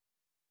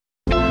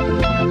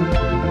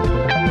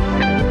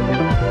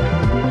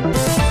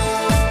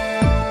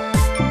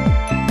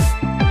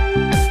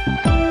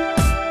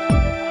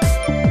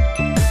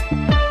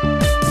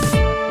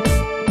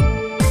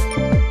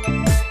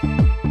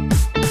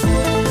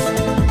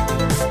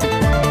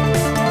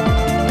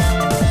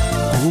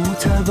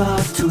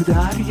تو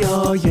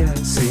دریای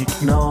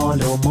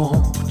سیگنال و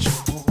موج،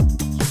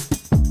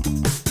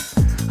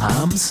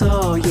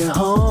 همسایه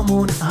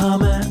هامون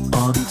همه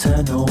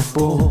آنتن و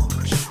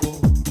برج،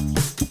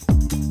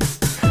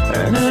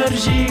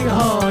 انرژی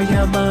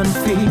های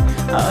منفی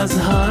از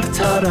هر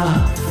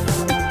طرف،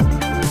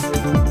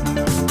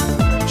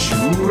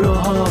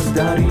 شورها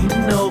در این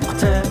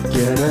نقطه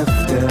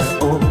گرفته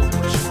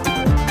اوج،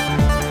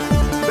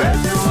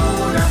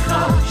 بدون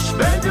خش،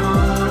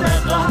 بدون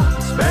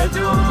قط،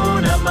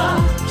 بدون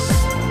مرز،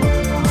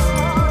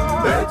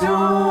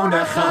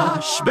 بدون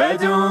خش،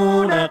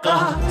 بدون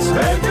قط،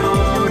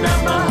 بدون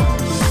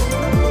مرز،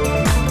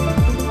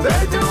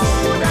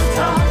 بدون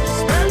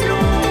ترس،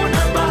 بدون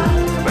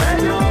مرد،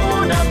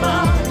 بدون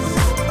مرز،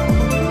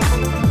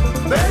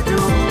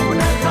 بدون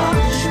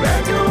خش،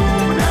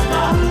 بدون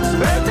قط،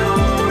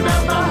 بدون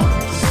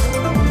مرز،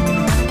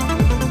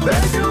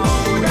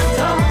 بدون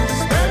ترس،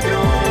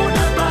 بدون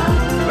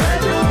مرد،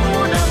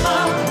 بدون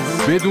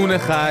مرز، بدون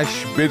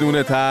خش،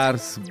 بدون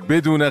ترس،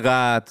 بدون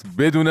قطع،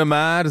 بدون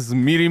مرز.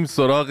 میریم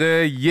سراغ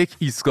یک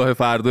ایستگاه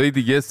فردای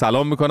دیگه.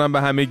 سلام میکنم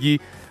به همگی.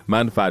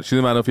 من فرشید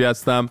منافی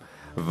هستم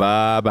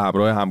و به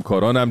همراه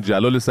همکارانم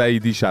جلال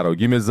سعیدی،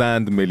 شراگیم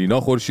زند،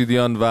 ملینا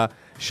خورشیدیان و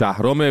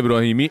شهرام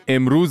ابراهیمی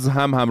امروز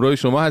هم همراه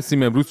شما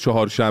هستیم. امروز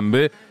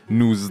چهارشنبه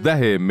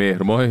 19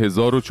 مهر ماه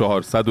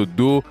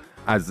 1402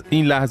 از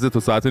این لحظه تا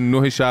ساعت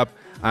 9 شب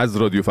از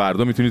رادیو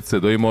فردا میتونید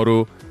صدای ما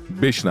رو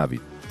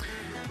بشنوید.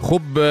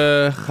 خب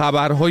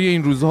خبرهای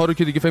این روزها رو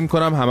که دیگه فکر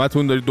می‌کنم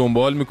همتون دارید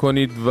دنبال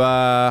میکنید و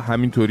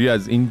همینطوری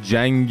از این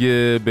جنگ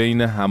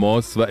بین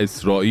حماس و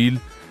اسراییل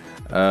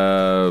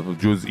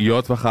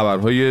جزئیات و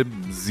خبرهای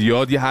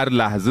زیادی هر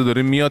لحظه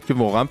داره میاد که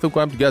واقعا فکر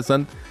کنم دیگه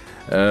اصلا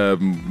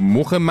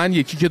مخ من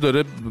یکی که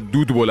داره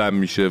دود بلند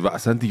میشه و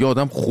اصلا دیگه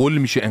آدم خل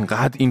میشه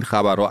انقدر این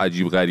خبرها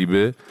عجیب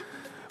غریبه.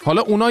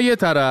 حالا اونا یه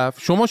طرف،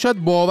 شما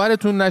شاید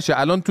باورتون نشه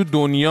الان تو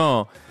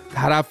دنیا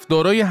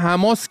طرفدارای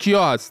حماس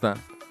کیا هستن؟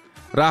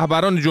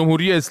 رهبران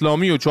جمهوری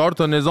اسلامی و 4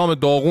 تا نظام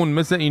داغون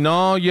مثل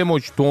اینا، یه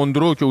مچ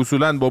تندرو که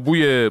اصولاً با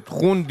بوی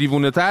خون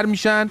دیوونه تر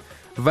میشن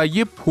و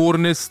یه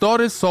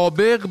پرنستار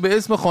سابق به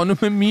اسم خانم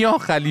میا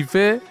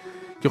خلیفه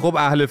که خب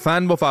اهل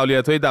فن با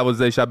فعالیت‌های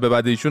 12 شب به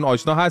بعد ایشون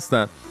آشنا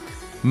هستن.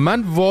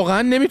 من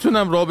واقعا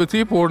نمیتونم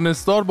رابطه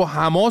پرنستار با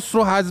حماس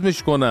رو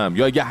هضمش کنم،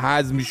 یا اگه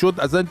هضم شد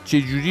اصلا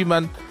چجوری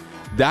من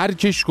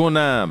درکش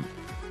کنم.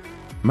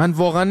 من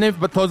واقعا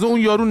تازه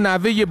اون یارو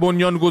نوه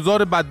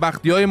بنیانگذار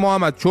بدبختی‌های ما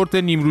هم از چرت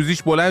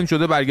نیمروزیش بلند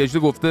شده برگشته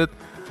گفته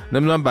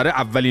نمیدونم برای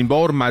اولین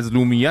بار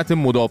مظلومیت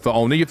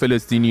مدافعانه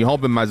فلسطینی‌ها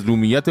به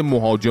مظلومیت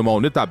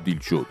مهاجمانه تبدیل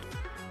شد.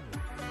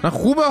 نه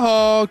خوبه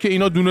ها که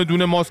اینا دونه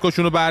دونه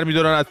ماسکاشونو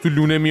برمی‌دارن از تو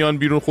لونه میان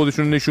بیرون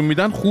خودشون نشون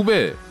میدن،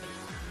 خوبه.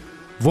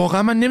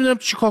 واقعا من نمیدونم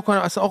چی کار کنم.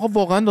 اصلا آقا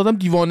واقعا دادم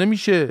دیوانه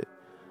میشه.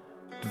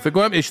 فکر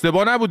کنم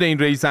اشتباه نبوده این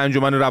رئیس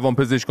انجمن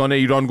روانپزشکان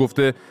ایران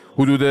گفته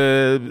حدود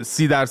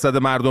 30%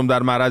 مردم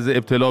در معرض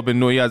ابتلا به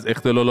نوعی از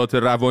اختلالات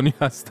روانی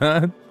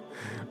هستند.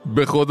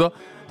 به خدا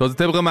تازه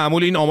طبق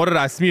معمول این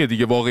آمار رسمیه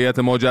دیگه. واقعیت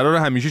ماجرا رو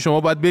همیشه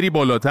شما باید بری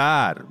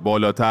بالاتر.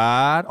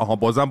 آها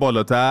بازم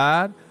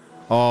بالاتر.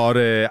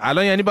 آره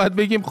الان یعنی باید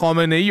بگیم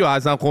خامنه‌ای و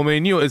حسن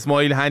خمینی و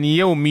اسماعیل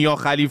هنیه و میا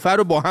خلیفه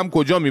رو با هم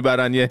کجا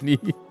میبرن؟ یعنی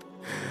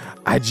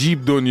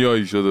عجیب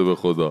دنیایی شده به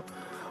خدا.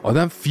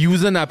 آدم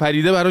فیوز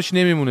نپریده براش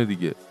نمیمونه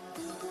دیگه.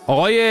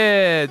 آقای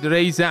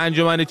رئیس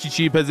انجمن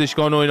چیچی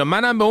پزشکان و اینا،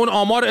 منم به اون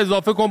آمار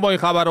اضافه کن با این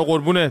خبر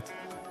قربونت.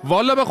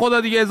 والا به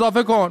خدا دیگه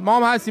اضافه کن. ما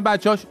هم هستیم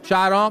بچه‌ها.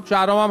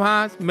 شهرام هم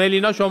هست،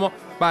 ملینا شما.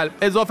 بله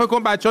اضافه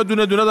کن، بچه‌ها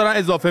دونه دونه دارن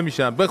اضافه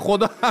میشن. به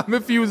خدا همه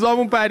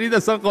فیوزامون پرید،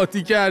 اصلا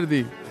قاطی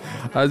کردی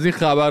از این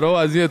خبرها و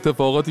از این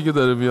اتفاقاتی که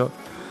داره میاد.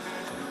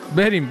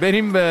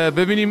 بریم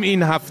ببینیم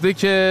این هفته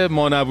که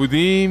ما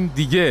نبودیم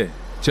دیگه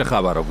چه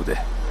خبرها بوده.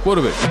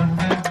 برو بریم.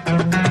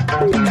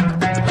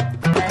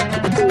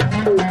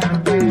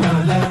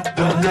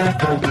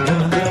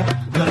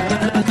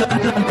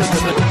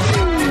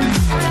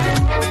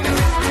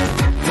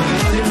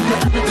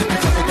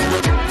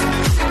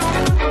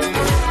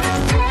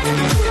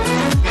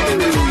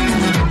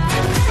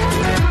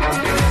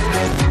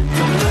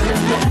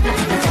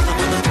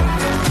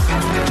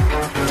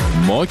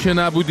 ما که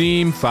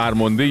نبودیم،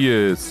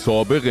 فرمانده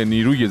سابق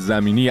نیروی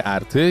زمینی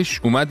ارتش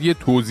اومد یه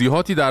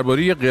توضیحاتی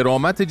درباره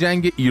غرامت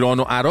جنگ ایران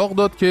و عراق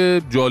داد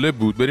که جالب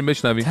بود. بریم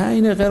بشنویم.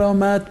 تعیین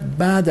غرامت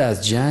بعد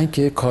از جنگ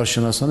که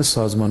کارشناسان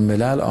سازمان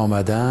ملل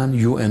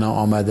آمدن، UN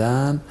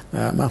آمدن،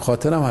 من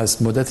خاطرم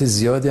هست مدت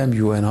زیادی هم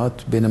UN ها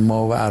بین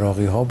ما و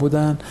عراقی ها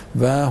بودن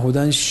و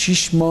حدود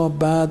 6 ماه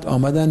بعد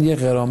آمدن یه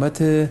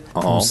غرامت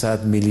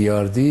 500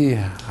 میلیاردی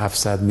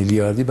 700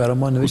 میلیاردی برای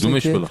ما نوشتن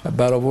که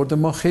برآورد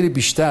ما خیلی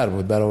بیشتر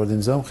بود،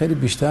 برآورد نظام خیلی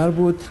بیشتر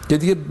بود که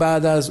دیگه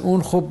بعد از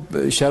اون خب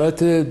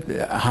شرایط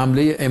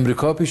حمله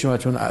امریکا پیش اومد،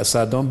 چون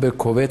صدام به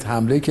کویت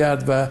حمله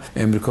کرد و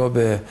امریکا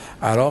به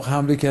عراق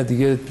حمله کرد،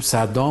 دیگه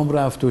صدام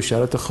رفت و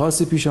شرایط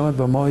خاصی پیش اومد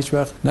و ما هیچ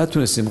وقت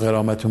نتونستیم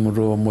غرامتمون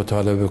رو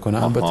مطالبه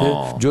کنیم. البته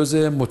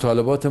جزء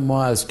مطالبات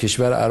ما از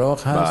کشور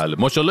عراق هست. بله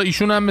ماشاءالله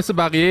ایشون هم مثل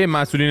بقیه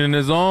مسئولین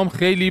نظام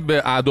خیلی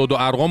به اعداد و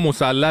ارقام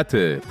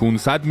مسلطه.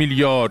 500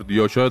 میلیارد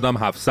یا شاید هم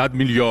 700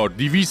 میلیارد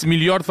 200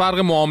 میلیارد فرق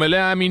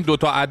معامله همین دو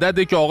تا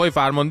عدده که آقای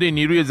فرمانده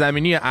نیروی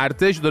زمینی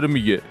ارتش داره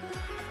میگه.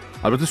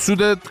 البته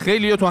سود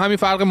خیلی تو همین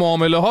فرق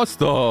معامله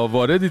هاست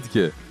واردید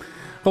که.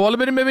 خب حالا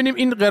بریم ببینیم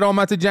این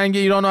غرامت جنگ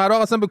ایران و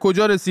عراق اصلا به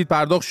کجا رسید،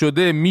 پرداخت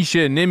شده،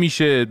 میشه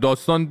نمیشه،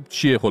 داستان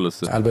چیه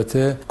خلاصه؟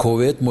 البته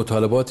کویت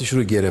مطالباتش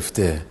رو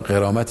گرفته،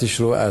 غرامتش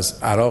رو از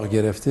عراق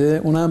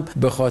گرفته، اونم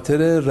به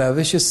خاطر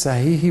روش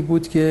صحیحی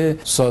بود که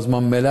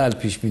سازمان ملل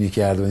پیش بینی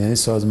کرده. یعنی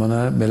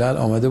سازمان ملل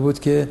آمده بود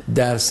که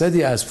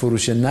درصدی از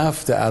فروش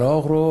نفت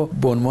عراق رو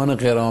به عنوان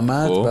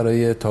غرامت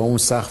برای تا اون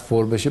سقف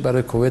پر بشه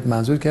برای کویت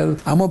منظور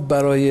کرد، اما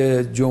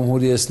برای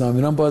جمهوری اسلامی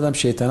ایران بازم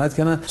شیطنت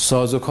کردن،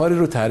 سازوکاری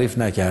رو تعریف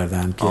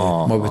نکردن که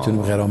ما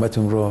بتونیم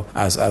غرامتون رو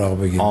از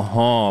عراق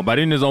بگیریم.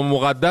 برای نظام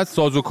مقدس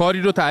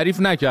سازوکاری رو تعریف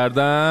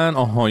نکردن.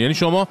 یعنی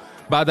شما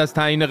بعد از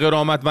تعیین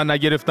غرامت و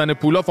نگرفتن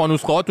پولا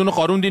فانوسخوهاتون رو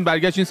خاروندین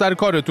برگشتین سر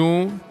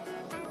کارتون؟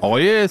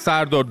 آقای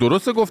سردار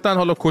درسته گفتن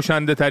حالا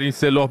کشنده ترین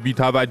سلاح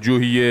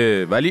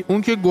بی‌توجهیه، ولی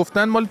اون که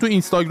گفتن مال تو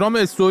اینستاگرام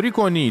استوری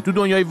کنی، تو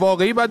دنیای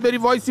واقعی باید بری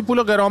وایسی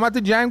پول غرامت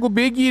جنگو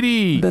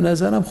بگیری. به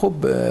نظرم خب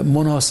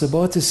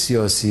مناسبات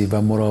سیاسی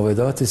و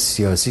مراودات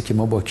سیاسی که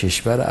ما با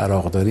کشور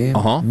عراق داریم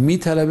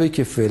میطلبه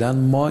که فعلا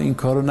ما این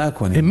کارو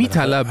نکنیم.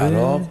 میطلبه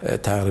عراق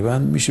تقریبا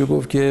میشه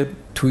گفت که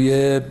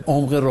توی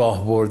عمق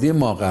راهبردی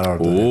ما قرار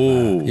داره.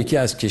 یکی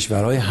از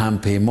کشورهای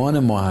همپیمان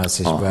ما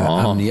هستش و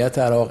امنیت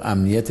عراق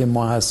امنیت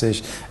ما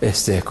هستش،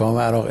 استحکام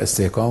عراق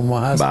استحکام ما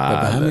هست. و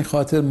به همین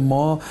خاطر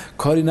ما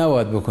کاری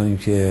نباید بکنیم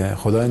که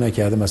خدای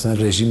نکرده مثلا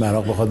رژیم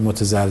عراق بخواد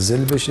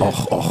متزلزل بشه.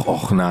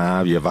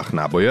 نه یه وقت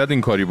نباید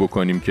این کاری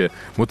بکنیم که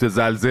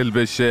متزلزل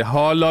بشه.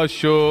 حالا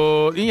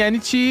شد این یعنی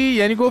چی؟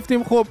 یعنی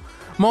گفتیم خب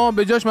ما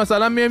به جاش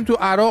مثلا میایم تو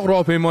عراق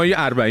راهپیمایی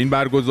 40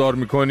 برگزار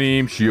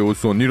میکنیم، شیعه و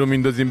سنی رو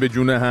میندازیم به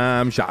جون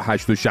هم،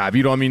 8 و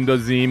شعبی رو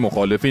میندازیم،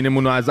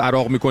 مخالفینمون رو از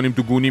عراق میکنیم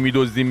تو گونی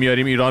میدزدیم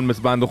میاریم ایران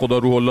مثل بنده خدا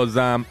روح الله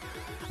زم.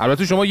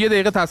 البته شما یه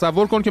دقیقه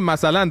تصور کن که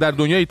مثلا در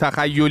دنیای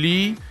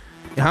تخیلی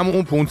همون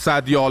اون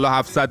 500 یا حالا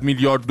 700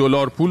 میلیارد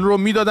دلار پول رو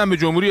میدادن به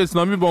جمهوری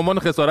اسلامی به عنوان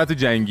خسارت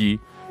جنگی.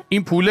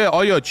 این پوله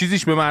آیا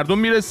چیزیش به مردم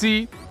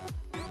میرسی؟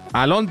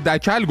 الان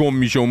دکل گم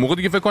میشه. اون موقع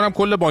دیگه فکر کنم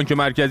کل بانک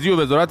مرکزی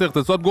و وزارت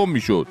اقتصاد گم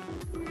میشد.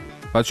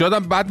 پس شاید هم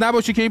بد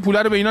نباشه که این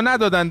پوله رو به اینا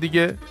ندادن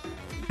دیگه.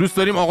 دوست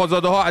داریم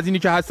آقازاده ها از اینی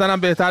که هستن هم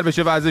بهتر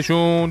بشه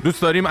وضعشون.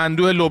 دوست داریم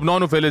اندوه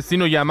لبنان و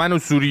فلسطین و یمن و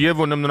سوریه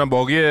و نمیدونم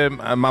باقی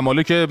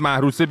ممالک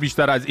محروسه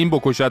بیشتر از این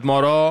بکشد ما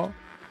را.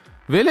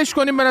 ولش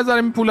کنیم به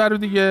نظرم این پوله رو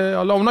دیگه.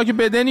 حالا اونا که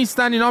بده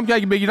نیستن، اینا هم که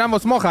اگه بگیرن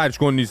واسه ما خرج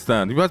کن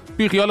نیستن. بس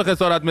بی خیال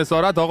خسارت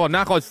مسارت آقا.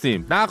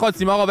 نخواستیم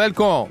آقا ول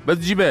کن. بز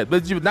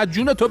جیبت نه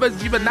جون تو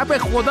بز جیبت، نه به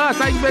خدا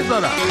اصلا این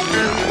بذارم.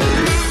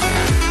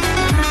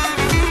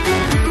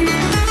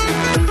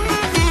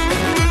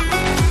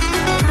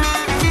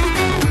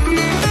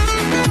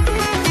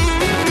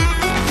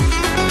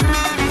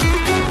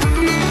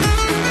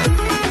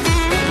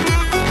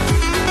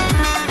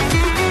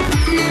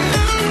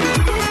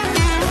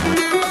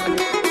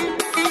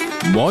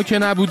 ما که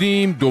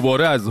نبودیم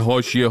دوباره از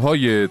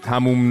حاشیه‌های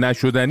تموم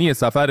نشدنی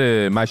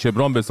سفر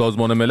مشبران به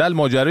سازمان ملل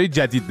ماجرای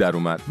جدید در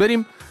اومد.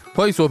 بریم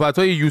پای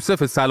صحبت‌های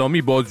یوسف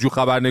سلامی بازجو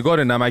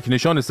خبرنگار نمک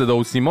نشان صدا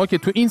و سیما که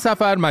تو این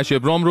سفر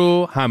مشبرام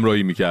رو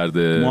همراهی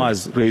می‌کرده. ما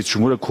از رئیس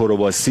جمهور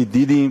کرواسی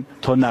دیدیم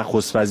تا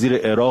نخست وزیر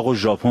عراق و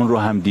ژاپن رو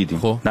هم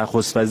دیدیم.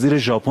 نخست وزیر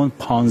ژاپن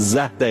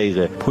 15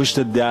 دقیقه پشت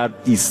در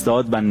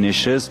ایستاد و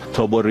نشست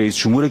تا با رئیس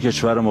جمهور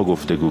کشور ما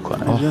گفتگو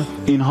کنه.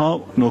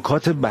 اینها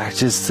نکات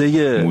برجسته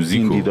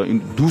این دیدار.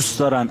 این دوست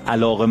دارن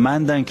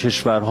علاقه‌مندن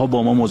کشورها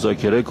با ما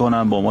مذاکره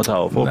کنن، با ما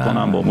توافق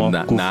کنن، با ما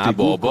گفتگو نه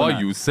بابا کنن.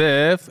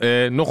 یوسف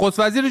نخست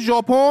وزیر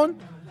ژاپن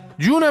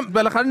جونم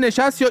بالاخره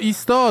نشست یا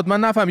ایستاد؟ من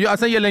نفهم. یا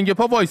اصلا یه لنگه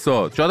پا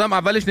وایساد؟ شاید هم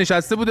اولش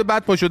نشسته بوده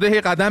بعد پا شده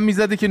هی قدم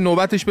میزده که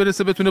نوبتش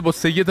برسه بتونه با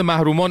سید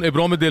محرومان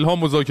ابرام دلها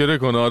مذاکره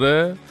کنه.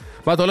 آره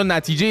بعد حالا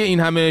نتیجه این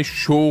همه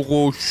شوق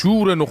و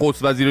شور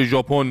نخست وزیر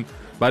ژاپن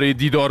برای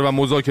دیدار و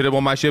مذاکره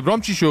با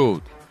مشبرام چی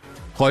شد؟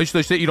 خواهش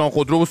داشته ایران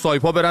خودرو و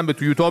سایپا برن به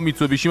تویوتا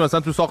میتسوبیشی مثلا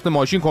تو ساخت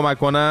ماشین کمک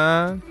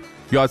کنن؟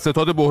 یا از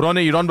ستاد بحران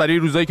ایران برای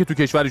روزایی که تو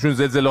کشورشون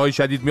زلزله‌های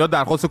شدید میاد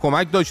درخواست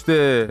کمک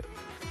داشته؟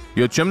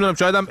 یا چه میدونم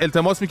شاید هم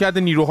التماس میکرده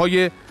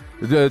نیروهای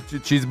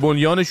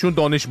بنیانشون،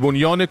 دانش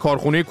بنیان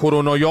کارخونه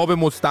کرونایاب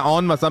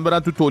مستعان مثلا برن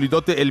تو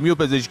تولیدات علمی و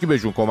پزشکی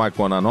بهشون کمک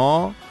کنن.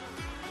 ها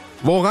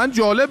واقعا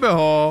جالبه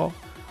ها.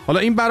 حالا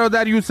این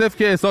برادر یوسف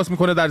که احساس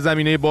میکنه در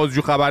زمینه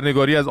بازجو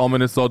خبرنگاری از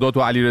آمن سادات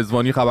و علی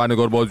رضوانی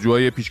خبرنگار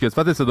بازجوهای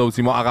پیشکسوت صدا و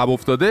سیما عقب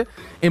افتاده،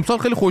 امسال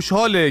خیلی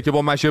خوشحاله که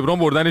با مشبران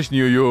بردنش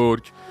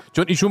نیویورک،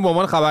 چون ایشون به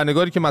عنوان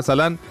خبرنگاری که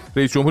مثلا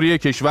رئیس جمهوری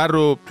یک کشور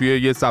رو توی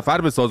یه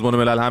سفر به سازمان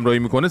ملل همراهی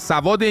میکنه،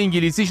 سواد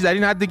انگلیسیش در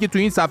این حده که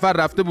توی این سفر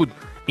رفته بود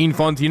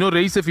اینفانتینو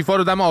رئیس فیفا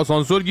رو دم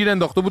آسانسور گیر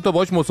انداخته بود تا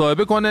باهاش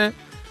مصاحبه کنه.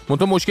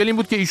 منتها مشکل این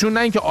بود که ایشون نه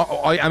اینکه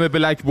آی ام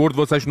بلک بورد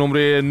واسش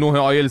نمره 9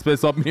 آیلتس به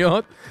حساب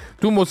میاد،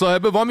 تو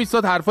مصاحبه وا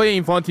میستاد حرفای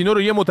اینفانتینو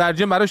رو یه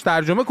مترجم براش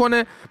ترجمه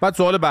کنه، بعد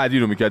سوال بعدی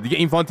رو میکرد. دیگه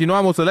اینفانتینو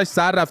هم حوصله‌اش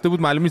سر رفته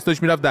بود، معلوم نیست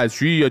داشت میرفت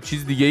دستشویی یا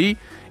چیز دیگه ای.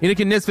 اینه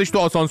که نصفش تو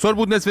آسانسور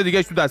بود، نصف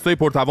دیگه‌اش تو دستای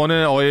پرتوان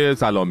آقای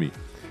سلامی.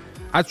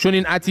 از چون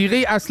این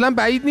عتیقه اصلا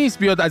بعید نیست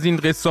بیاد از این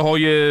قصه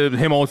های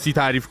حماسی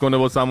تعریف کنه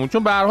واسمون،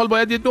 چون به هر حال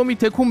باید یه دومی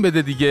تکون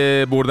بده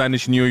دیگه،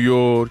 بردنش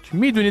نیویورک.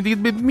 میدونین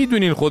دیگه،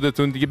 میدونین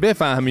خودتون دیگه،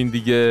 بفهمین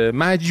دیگه،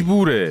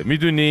 مجبوره،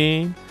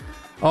 میدونین.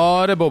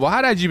 آره بابا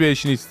هر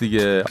عجیبش نیست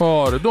دیگه.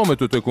 آره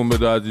دومتو تکون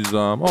بده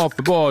عزیزم.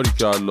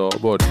 باریکالله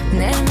باریک.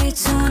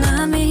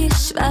 نمیتونم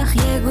هیچ وقت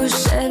یه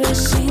گوشه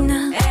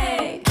بشینم،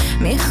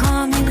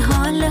 میخوام این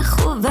حال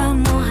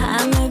خوبم و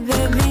همه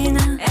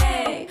ببینم،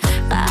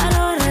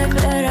 قراره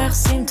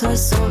برقصیم تا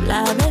صبح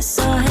لب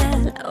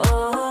ساحل،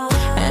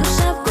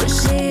 امشب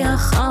گوشی ها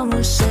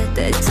خاموشه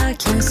دیتا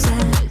کنسل،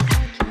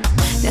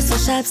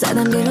 نصف شب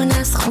زدم بیرون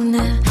از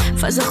خونه،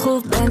 فاز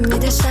خوب بهم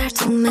میده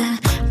شرطومه،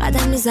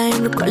 قدم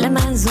میزنیم رو کل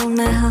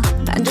منظومه ها،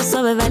 5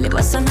 صبح ولی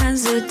واسه من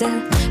زوده،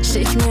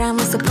 شیک میرم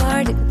واسه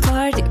پارتی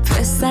پارتی،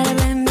 پسر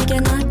بهم میگه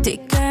ناتی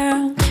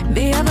گرل،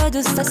 بیا با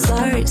دوستا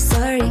ساری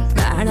ساری،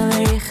 برنامه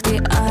ریختی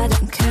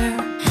آدم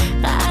کرد،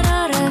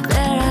 قراره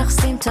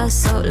برقصیم تا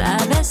صبح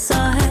لب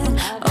ساحل،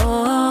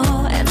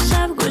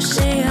 امشب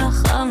گوشی ها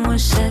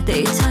خاموشه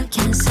دیتا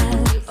کنسل،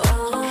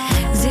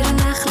 زیر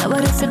نخلا با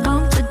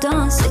رفیقام تو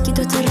دانس، یکی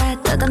دوتا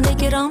رد دادم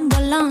بگیرم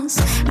بالانس،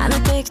 همه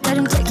بک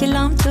داریم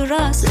تکیلام تو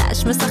راست،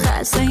 لش مثل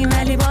خلصایی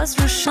ولی باز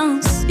رو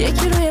شانس،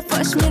 یکی روی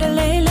پاش میره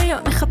لیله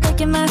یا میخواد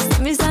بگه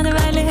مستی میزنه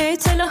ولی هی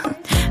تلو،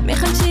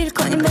 میخوام چیل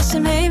کنیم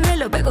بشیم هی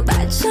ولو، بگو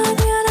بچه ها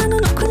بیارن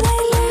اونو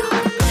کلیله،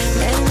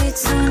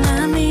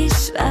 نمیتونم هیچ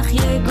وقت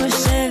یه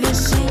گوشه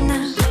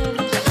بشینم،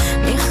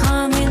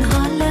 میخوام این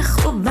حال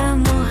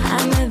خوبم و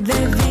همه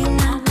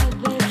ببینم،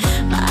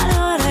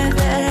 قراره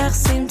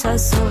برقصیم تا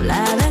صبح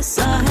لب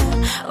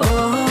ساحل،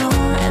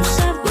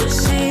 امشب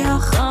گوشی ها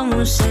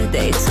خاموشه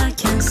دیتا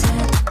کنسل.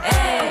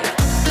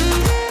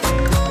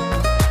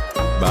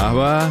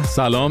 به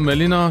سلام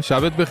ملینا،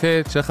 شبت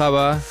بخیر، چه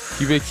خبر؟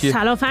 کی به کیه؟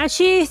 سلام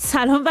فرشید،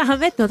 سلام به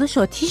همه. داداش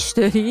آتیش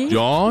داری؟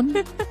 جان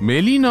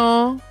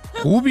ملینا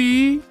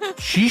خوبی؟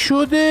 چی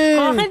شده؟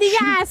 آخه دیگه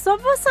اعصاب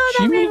واسه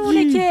آدم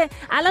نمیمونه که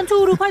الان تو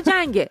اروپا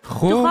جنگه،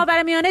 تو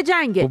خاورمیانه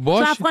جنگه، تو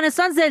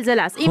افغانستان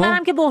زلزله است، این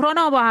هم که بحران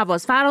آب و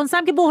هواست، فرانسه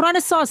هم که بحران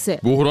ساسه.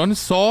 بحران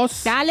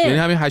ساس؟ بله. یعنی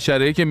همین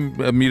حشره‌ای که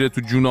میره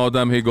تو جون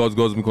آدم هی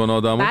گاز میکنه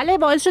آدمو؟ بله،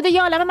 باعث شده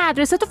یه عالمه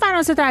مدرسه تو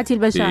فرانسه تعطیل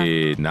بشن.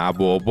 نه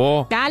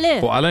بابا.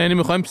 بله. خب الان یعنی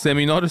میخوایم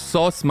سمینار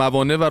ساس،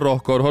 موانع و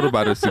راهکارها رو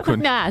بررسی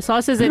کنیم. نه،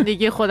 ساس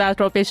زندگی خودت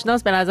رو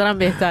بشناس به نظرم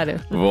بهتره.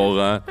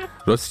 واقعا.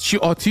 راست چی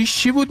آتیش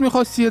چی بود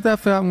می‌خواستی یه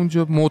دفعه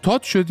اونجا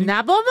معتاد شدی؟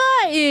 نه بابا،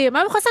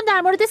 من می‌خواستم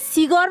در مورد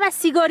سیگار و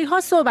سیگاری ها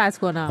صحبت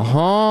کنم.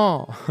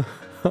 آها.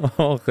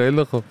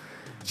 خیلی خوب.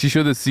 چی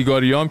شده؟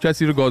 سیگاری هم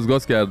کسی رو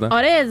گاز کردن؟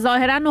 آره،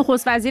 ظاهرا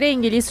نخست وزیر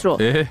انگلیس رو.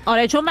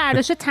 آره، چون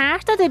برداشت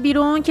طرح داده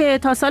بیرون که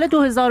تا سال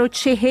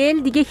 2040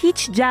 دیگه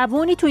هیچ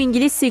جوونی تو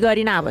انگلیس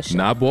سیگاری نباشه.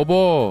 نه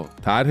بابا،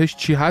 طرحش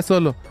چی هست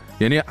حالا؟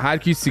 یعنی هر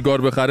کی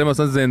سیگار بخره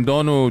مثلا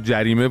زندان و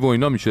جریمه و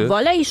اینا میشه؟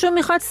 والا ایشون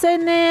میخواد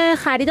سن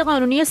خرید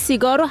قانونی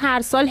سیگار رو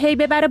هر سال هی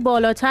ببره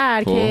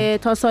بالاتر که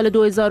تا سال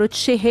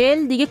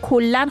 2040 دیگه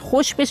کلا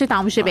خوش بشه،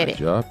 تموشه بره.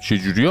 عجب، چه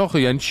جوری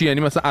آخه؟ یعنی چی؟ یعنی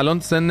مثلا الان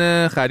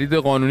سن خرید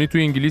قانونی تو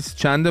انگلیس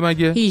چنده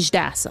مگه؟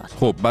 18 سال.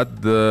 خب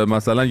بعد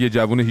مثلا یه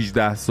جوون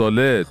 18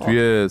 ساله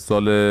توی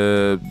سال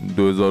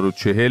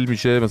 2040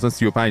 میشه مثلا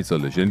 35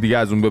 سالش، یعنی دیگه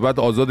از اون به بعد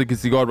آزاده که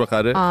سیگار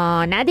بخره؟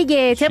 نه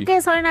دیگه، طبق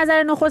اظهار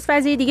نظر نخست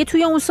وزیر دیگه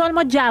توی اون سال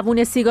ما جوون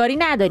سیگاری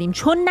نداریم،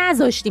 چون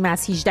نذاشتیم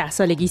از 18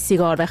 سالگی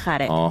سیگار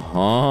بخره.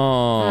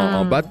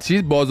 آها. بعد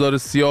چی بازار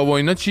سیاه و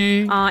اینا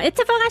چی؟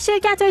 اتفاقا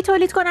شرکت‌های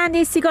تولید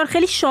کننده سیگار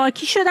خیلی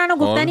شاکی شدن و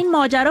گفتن این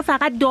ماجرا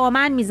فقط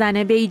دامن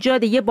میزنه به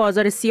ایجاد یه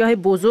بازار سیاه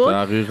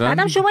بزرگ.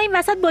 بعدم شما این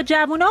وسط با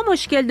جوونا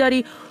مشکل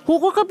داری،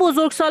 حقوق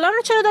بزرگسالان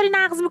رو چرا داری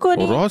نقض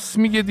می‌کنی؟ راست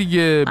میگه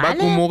دیگه.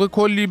 بعد اون موقع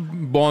کلی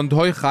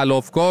باندهای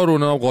خلافکار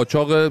و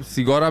قاچاق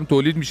سیگار هم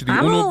تولید میشه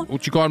دیگه. اونو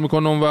چیکار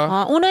میکنه اون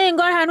وقت؟ اونو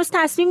انگار هنوز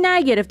تصمیم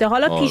نگرفته.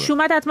 حالا پیش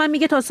اومد حتما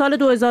میگه تا سال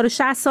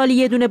 2060 سالی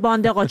یه دونه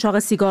باند قاچاق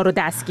سیگار رو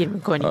دستگیر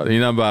می‌کنی.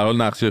 اینم به هر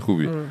حال نقشه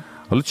خوبی.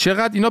 حالا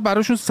چقدر اینا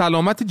براشون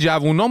سلامت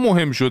جوونا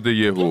مهم شده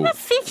یهو. من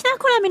فکر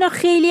نکنم اینا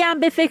خیلی هم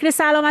به فکر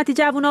سلامت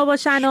جوونا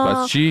باشن.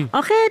 پس چی؟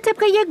 آخه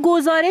طبق یک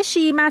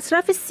گزارشی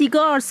مصرف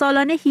سیگار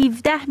سالانه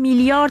 17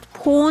 میلیارد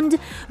پوند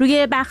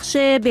روی بخش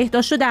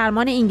بهداشت و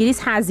درمان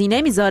انگلیس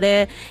هزینه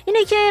میذاره.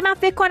 اینه که من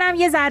فکر کنم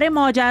یه ذره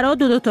ماجرا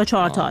 2 تا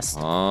 4 تاست.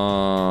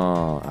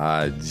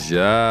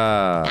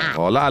 عجب.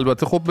 حالا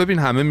البته خب ببین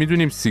همه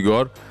میدونیم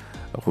سیگار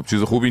خب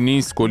چیز خوبی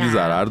نیست، کلی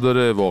ضرر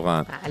داره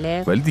واقعا.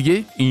 بله. ولی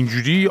دیگه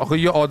اینجوری آخه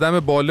یه آدم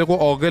بالغ و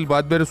عاقل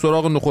باید بره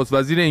سراغ نخست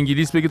وزیر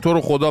انگلیس بگه تو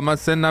رو خدا من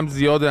سنم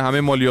زیاده،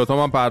 همه مالیاتام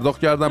من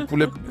پرداخت کردم،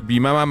 پول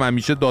بیمه‌م هم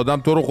همیشه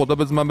دادم، تو رو خدا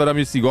بذار من برم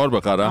یه سیگار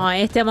بخرم.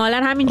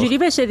 احتمالاً همینجوری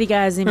بشه دیگه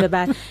از این به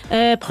بعد.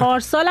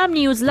 پارسال هم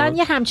نیوزلند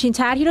یه همچین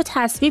طرحی رو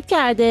تصویب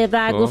کرده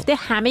و گفته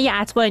همه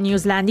اتباع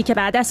نیوزلندی که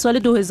بعد از سال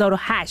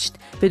 2008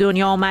 به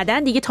دنیا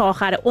آمدن دیگه تا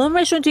آخر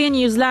عمرشون توی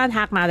نیوزلند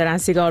حق ندارن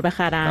سیگار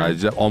بخرن.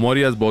 عجب.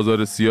 آماری از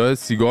بازار سیاه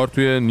سیگار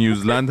توی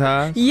نیوزلند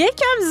هست؟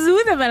 یکم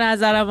زوده به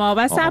نظر ما،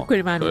 بس صبر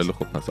کنیم هنوز. خیلی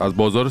خوب. از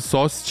بازار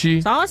ساس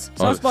چی؟ ساس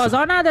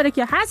بازار نداره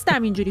که،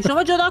 هستم اینجوری.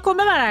 شما جدا کن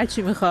ببر هر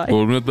چی میخوای.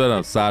 قربونت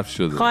برم، صرف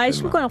شده.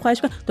 خواهش میکنم.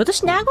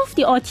 داداش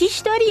نگفتی آتیش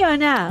داری یا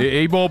نه؟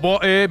 ای بابا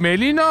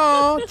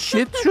ملینا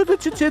چت شده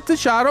چت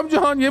شهرام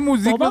جهان، یه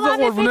موزیک بذار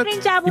قربونت.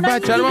 این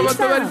بچه رو من باید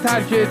ببریم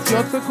ترک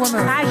احتیاط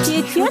بکنم. ترک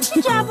احتیاط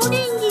چه جوون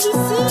انگلیسی؟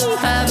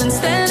 I've been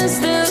standing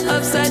still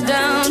upside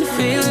down,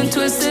 feeling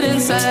twisted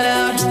inside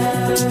out.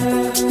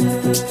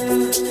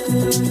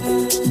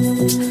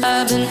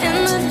 I've been in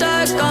the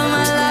dark all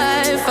my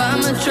life,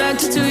 I'm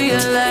attracted to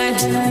your light.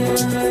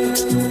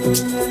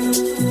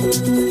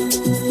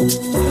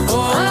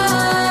 Oh,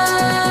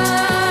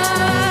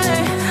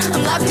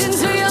 I'm locked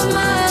into your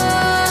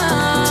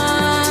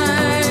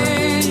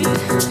mind,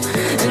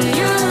 and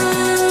you're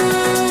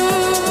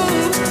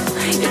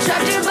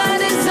trapped here by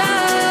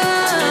design.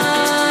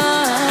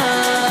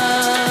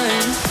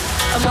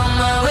 I'm on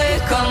my way,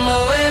 come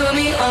away with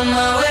me, on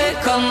my way,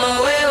 come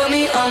away with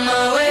me, on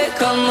my way,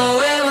 come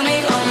away with me,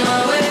 on my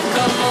way,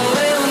 come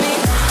away with me,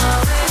 come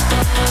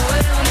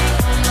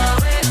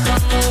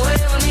away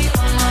with me,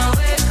 on my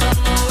way,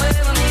 come away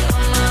with me,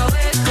 on my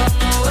way, come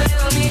away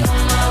with me,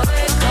 on my way,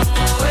 come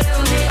away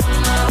with me, on my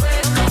way,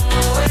 come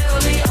away with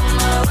me, on my way, come away with me, on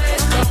my way,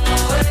 come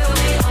away with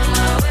me, on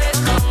my way,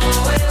 come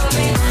away with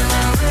me.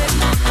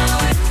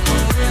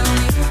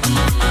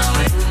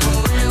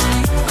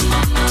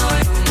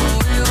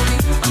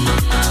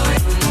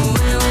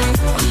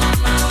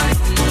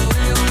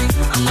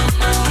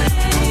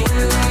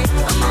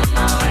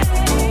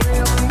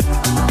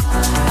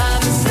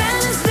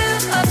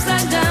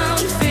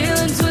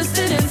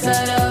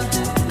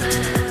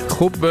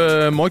 خب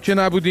ما که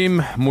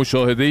نبودیم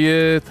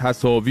مشاهده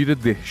تصاویر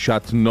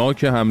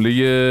دهشتناک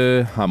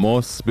حمله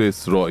حماس به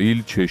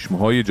اسراییل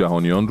چشمهای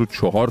جهانیان رو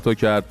 4 تا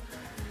کرد.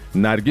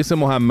 نرگس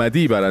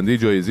محمدی برنده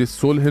جایزه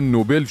صلح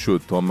نوبل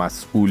شد تا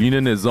مسئولین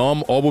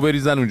نظام آبو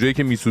بریزن اونجایی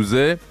که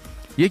میسوزه.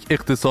 یک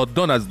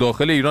اقتصاددان از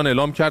داخل ایران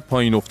اعلام کرد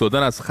پایین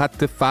افتادن از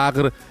خط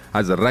فقر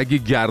از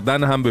رگ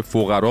گردن هم به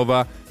فقرا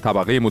و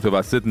طبقه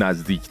متوسط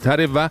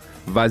نزدیکتره و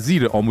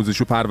وزیر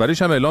آموزش و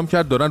پرورش هم اعلام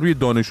کرد دارن روی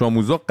دانش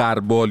آموزا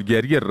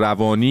غربالگری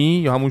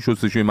روانی یا همون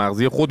شستشوی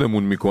مغزی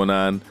خودمون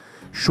میکنن.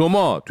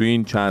 شما تو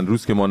این چند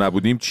روز که ما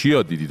نبودیم چی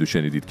یاد دیدید و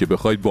شنیدید که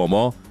بخواید با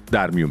ما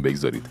در میون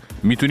بگذارید؟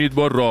 میتونید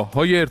با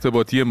راه‌های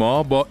ارتباطی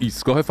ما با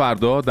ایستگاه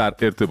فردا در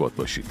ارتباط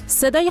باشید.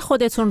 صدای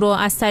خودتون رو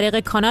از طریق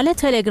کانال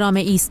تلگرام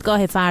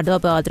ایستگاه فردا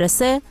به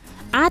آدرس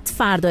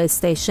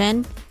 @fardastation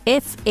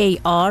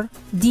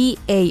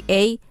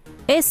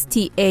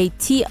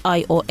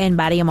FARDAASTATION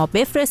برای ما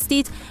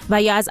بفرستید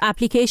و یا از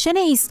اپلیکیشن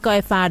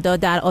ایستگاه فردا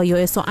در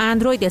iOS و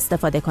اندروید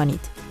استفاده کنید.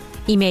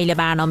 ایمیل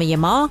برنامه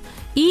ما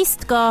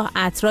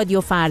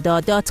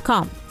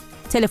eastgah@radiofarda.com.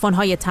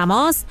 تلفن‌های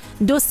تماس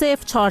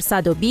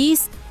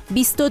 20420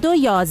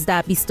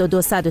 2211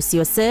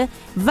 22133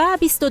 و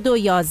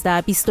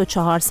 2211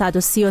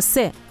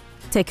 24133.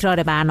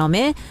 تکرار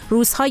برنامه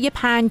روزهای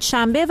 5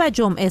 شنبه و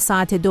جمعه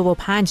ساعت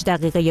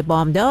 2:05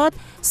 بامداد،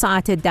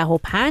 ساعت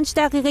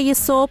 10:05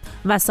 صبح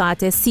و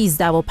ساعت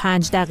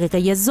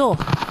 13:05 ظهر.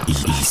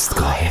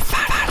 ایستگاه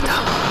فردا.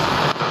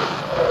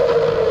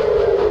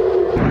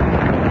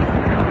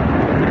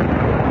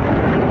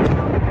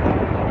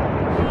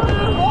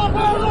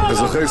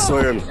 אזרחי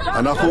ישראל,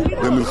 אנחנו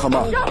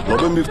במלחמה, לא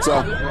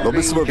במבצע, לא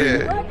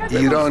בסבבים.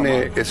 ایران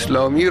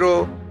اسلامی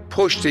رو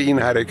پشت این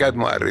حرکت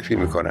معرفی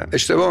میکنن.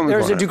 اشتباه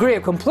میکنن. There's a degree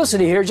of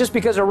complicity here just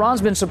because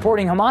Iran's been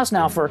supporting Hamas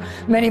now for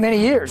many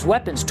years.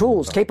 Weapons,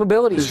 tools,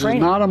 capabilities,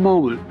 training. This is not a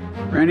moment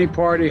for any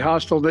party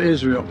hostile to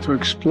Israel to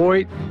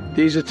exploit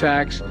these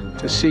attacks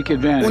to seek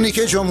advantage. اونی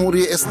که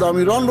جمهوری اسلامی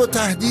ایران رو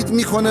تهدید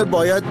میکنه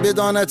باید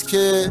بداند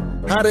که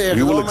هر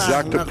You will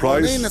exact a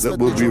price that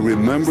will be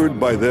remembered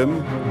by them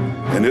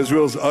and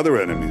Israel's other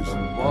enemies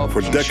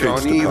for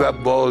decades to come. و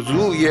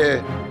بازوی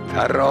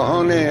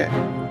طراحان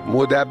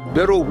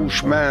مدبر و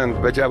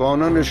هوشمند و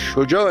جوانان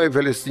شجاع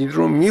فلسطین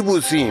رو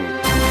میبوسیم.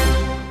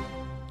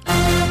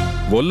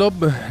 والا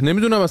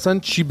نمیدونم اصلا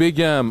چی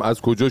بگم،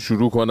 از کجا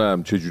شروع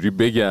کنم، چجوری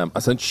بگم،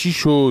 اصلا چی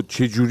شد،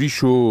 چجوری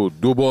شد.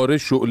 دوباره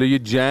شعله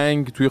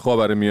جنگ توی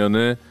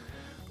خاورمیانه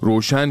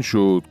روشن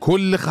شد.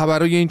 کل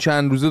خبرای این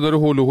چند روزه داره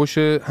هول و هوش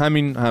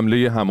همین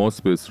حمله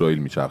حماس به اسرائیل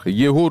میچرخه.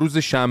 یهو روز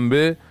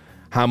شنبه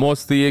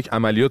حماس یک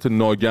عملیات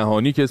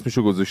ناگهانی که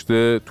اسمشو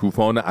گذاشته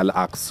طوفان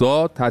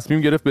الاقصی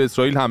تصمیم گرفت به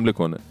اسرائیل حمله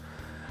کنه.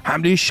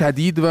 حمله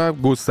شدید و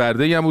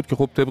گسترده‌ای هم بود که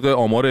خب طبق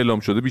آمار اعلام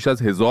شده بیش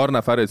از 1000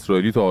 نفر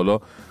اسرائیلی تا حالا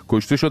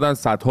کشته شدن،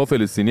 صدها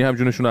فلسطینی هم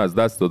جونشون رو از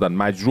دست دادن،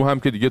 مجروح هم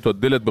که دیگه تا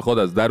دلت بخواد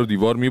از در و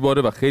دیوار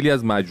میباره و خیلی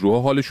از مجروحا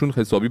حالشون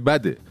حسابی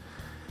بده.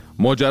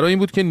 ماجرا این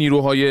بود که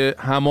نیروهای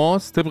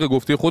حماس طبق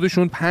گفته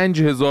خودشون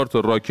 5000 تا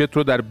راکت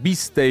رو در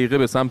 20 دقیقه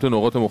به سمت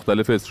نقاط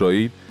مختلف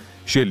اسرائیل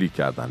شلیک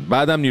کردن.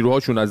 بعدم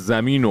نیروهاشون از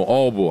زمین و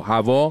آب و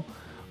هوا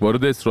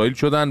وارد اسرائیل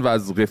شدن و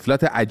از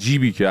غفلت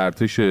عجیبی که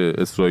ارتش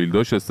اسرائیل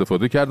داشت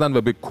استفاده کردن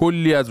و به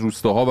کلی از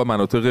روستاها و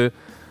مناطق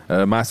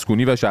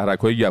مسکونی و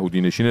شهرک‌های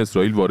یهودی نشین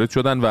اسرائیل وارد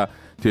شدن و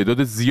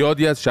تعداد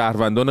زیادی از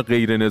شهروندان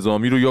غیر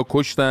نظامی رو یا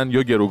کشتن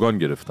یا گروگان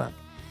گرفتن.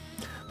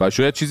 و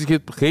شاید چیزی که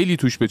خیلی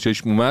توش به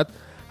چشم اومد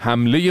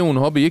حمله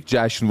اونها به یک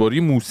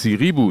جشنواره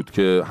موسیقی بود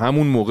که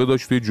همون موقع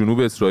داشت توی جنوب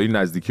اسرائیل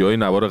نزدیکی‌های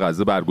نوار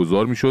غزه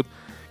برگزار می‌شد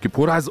که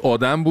پر از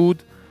آدم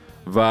بود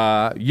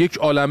و یک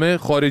عالمه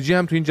خارجی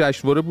هم تو این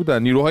جشنواره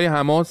بودن. نیروهای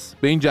حماس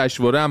به این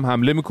جشنواره هم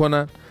حمله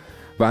میکنن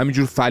و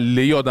همینجور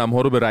فله‌ای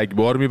آدم‌ها رو به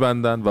رگبار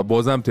میبندن و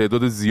بازم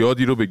تعداد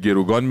زیادی رو به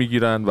گروگان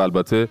میگیرن و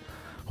البته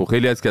خب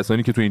خیلی از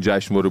کسانی که تو این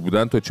جشنواره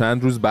بودن تا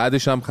چند روز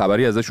بعدش هم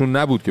خبری ازشون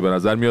نبود که به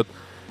نظر میاد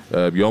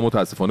یا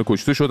متاسفانه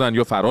کشته شدن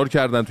یا فرار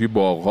کردن توی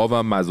باغ‌ها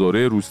و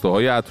مزارع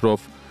روستاهای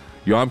اطراف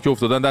یا هم که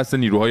افتادن دست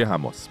نیروهای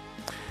حماس.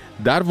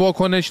 در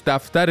واکنش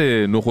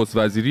دفتر نخست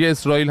وزیری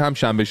اسرائیل هم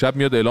شنبه شب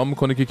میاد اعلام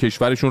میکنه که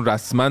کشورشون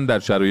رسما در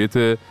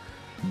شرایط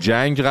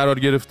جنگ قرار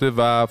گرفته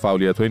و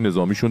فعالیت‌های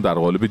نظامیشون در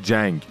قالب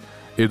جنگ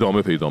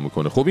ادامه پیدا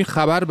میکنه. خب این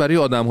خبر برای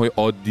آدم‌های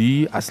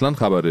عادی اصلا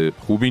خبر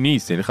خوبی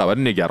نیست، یعنی خبر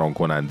نگران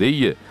کننده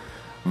ایه.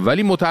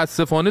 ولی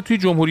متاسفانه توی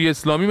جمهوری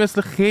اسلامی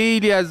مثل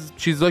خیلی از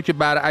چیزا که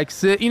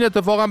برعکسه، این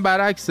اتفاق هم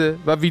برعکسه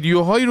و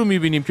ویدیوهایی رو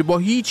میبینیم که با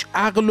هیچ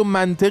عقل و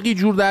منطقی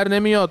جور در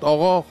نمیاد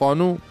آقا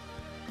خانوم.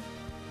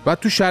 و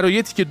تو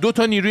شرایطی که 2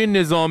 تا نیروی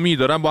نظامی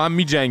دارن با هم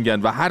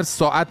میجنگن و هر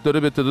ساعت داره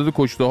به تعداد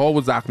کشته ها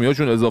و زخمی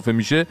هاشون اضافه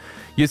میشه،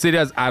 یه سری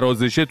از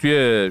ارازشه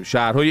توی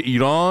شهرهای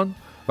ایران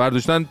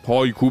برداشتن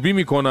پایکوبی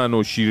میکنن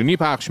و شیرینی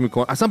پخش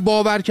میکنن، اصلا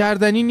باور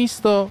کردنی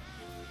نیستا.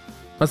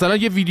 مثلا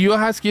یه ویدیو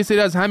هست که یه سری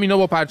از همینا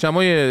با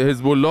پرچمای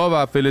حزب الله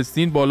و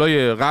فلسطین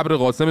بالای قبر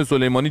قاسم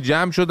سلیمانی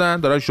جمع شدن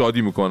دارن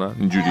شادی میکنن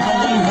اینجوری.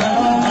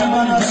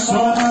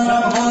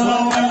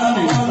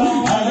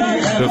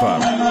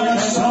 بفرمایید.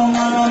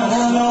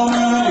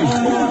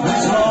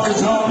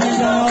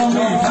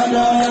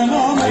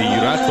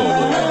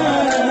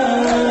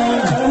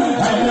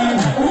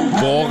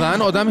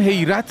 واقعا آدم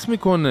حیرت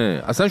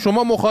میکنه. اصلا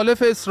شما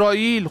مخالف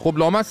اسرائیل، خب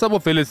لامصب با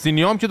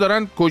فلسطینیام که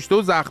دارن کشته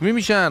و زخمی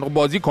میشن، خب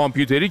بازی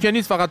کامپیوتری که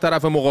نیست فقط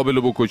طرف مقابل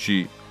رو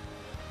بکشی.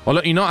 حالا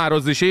اینا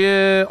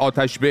ارازشه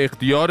آتش به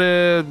اختیار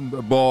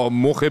با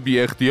مخ بی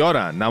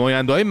اختیارن،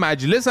 نماینده های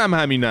مجلس هم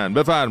همینن.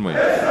 بفرمایید.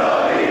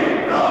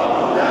 اسرائیل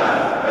نابود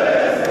است،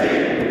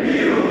 فلسطین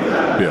پیروز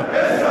است.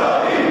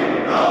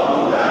 اسرائیل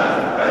نابود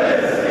است،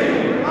 فلسطین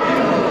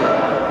پیروز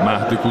است.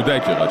 مهد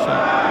کودک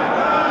قشنگ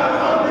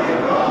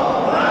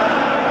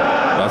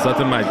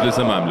وسط مجلس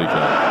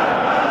مملکت.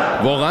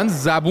 واقعا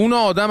زبون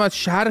آدم از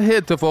شرح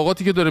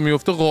اتفاقاتی که داره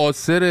میفته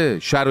قاصره.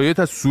 شرایط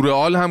از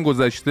سورئال هم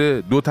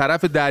گذشته، 2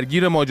 طرف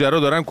درگیر ماجرا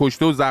دارن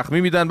کشته و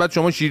زخمی میدن، بعد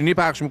شما شیرینی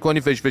پخش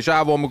میکنی، فشفشه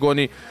هوا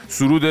میکنی،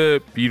 سرود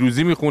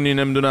پیروزی میخونی،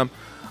 نمیدونم.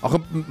 آخه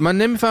من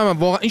نمیفهمم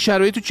واقعا این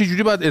شرایط رو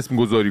چجوری باید اسم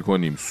گذاری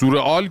کنیم.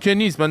 سورئال که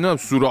نیست، من نمیدونم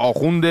سوره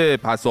آخونده،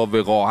 پسا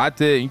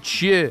وقاحت، این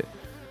چیه؟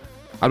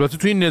 البته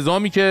توی این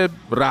نظامی که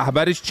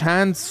رهبرش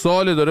چند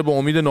ساله داره با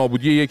امید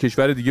نابودی یک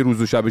کشور دیگه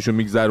روز و شبشو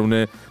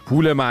میگذرونه،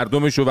 پول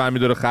مردمشو برمی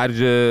داره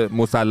خرج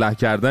مسلح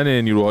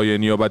کردن نیروهای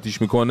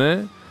نیابتیش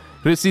میکنه،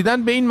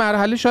 رسیدن به این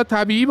مرحله شاید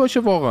طبیعی باشه.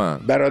 واقعا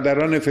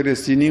برادران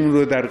فلسطینیم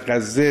رو در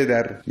غزه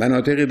در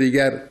مناطق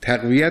دیگر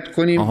تقویت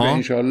کنیم و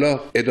انشالله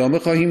ادامه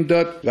خواهیم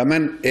داد و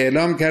من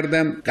اعلام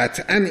کردم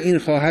قطعا این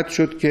خواهد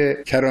شد که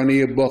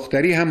کرانه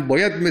باختری هم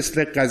باید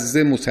مثل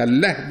غزه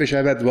مسلح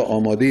بشود و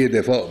آماده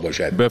دفاع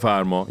باشد.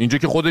 بفرما. اینجا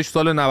که خودش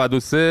سال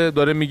 93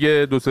 داره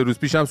میگه، 2-3 روز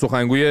پیش هم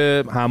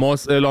سخنگوی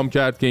حماس اعلام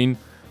کرد که این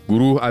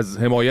گروه از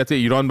حمایت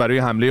ایران برای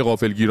حمله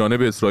غافلگیرانه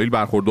به اسرائیل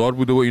برخوردار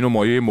بوده و اینو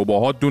مایه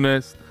مباهات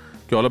دونست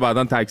که حالا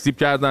بعداً تکذیب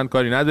کردن،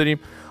 کاری نداریم.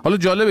 حالا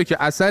جالبه که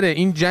اثر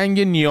این جنگ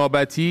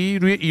نیابتی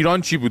روی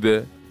ایران چی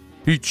بوده؟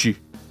 هیچی.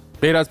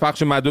 غیر از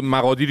پخش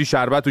مقادیری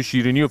شربت و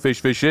شیرینی و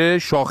فشفشه،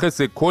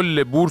 شاخص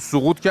کل بورس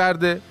سقوط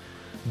کرده.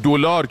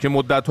 دلار که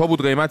مدت‌ها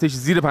بود قیمتش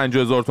زیر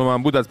 50,000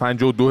 تومان بود از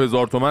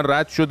 52,000 تومان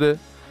رد شده.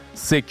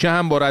 سکه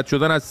هم با رد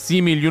شدن از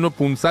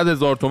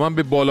 30,500,000 تومان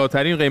به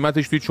بالاترین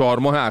قیمتش توی 4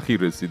 ماه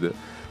اخیر رسیده.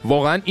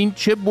 واقعا این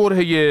چه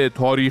برهه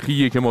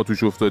تاریخیه که ما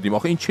توش افتادیم؟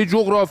 آخه این چه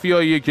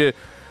جغرافیاییه که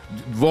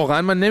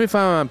واقعا من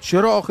نمیفهمم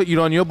چرا آخه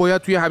ایرانی‌ها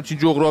باید توی همچین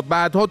جغرافی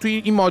بعدها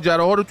توی این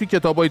ماجراها رو توی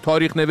کتابای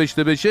تاریخ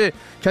نوشته بشه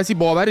کسی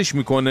باورش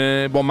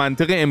میکنه؟ با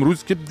منطق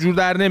امروز که جور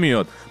در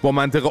نمیاد، با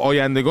منطق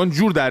آیندگان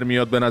جور در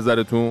میاد به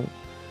نظرتون؟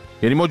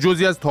 یعنی ما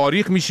جزئی از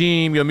تاریخ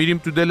میشیم یا میریم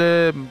تو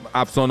دل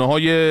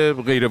افسانه‌های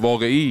غیر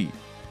واقعی؟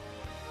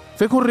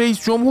 فکر کن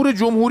رئیس جمهور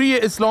جمهوری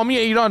اسلامی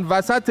ایران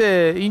وسط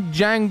این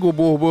جنگ و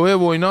بحبوحه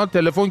و اینا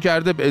تلفن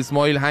کرده به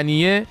اسماعیل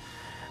هنیه،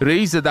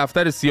 رئیس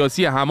دفتر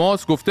سیاسی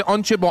حماس گفته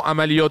آنچه با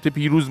عملیات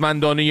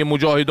پیروزمندانه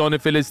مجاهدان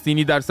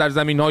فلسطینی در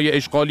سرزمین‌های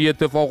اشغالی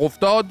اتفاق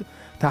افتاد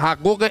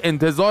تحقق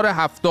انتظار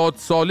 70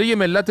 ساله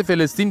ملت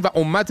فلسطین و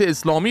امت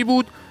اسلامی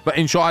بود و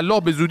انشاءالله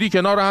به زودی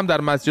کنار هم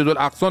در مسجد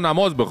الاقصی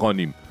نماز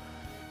بخوانیم.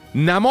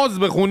 نماز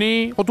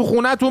بخونی؟ خب تو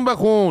خونه‌تون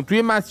بخون،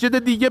 توی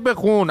مسجد دیگه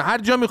بخون، هر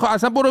جا میخوای،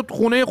 اصلا برو تو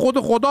خونه خود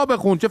خدا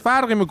بخون، چه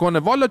فرقی میکنه؟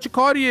 والا چه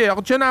کاریه؟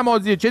 چه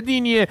نمازیه؟ چه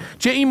دینیه؟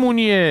 چه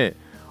ایمونیه؟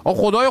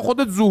 خدای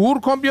خودت ظهور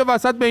کن، بیا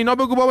وسط به اینا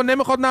بگو بابا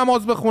نمیخواد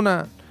نماز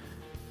بخونن.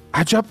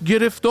 عجب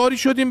گرفتاری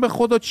شدیم به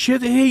خدا، چه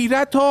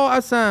حیرت ها.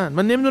 اصلا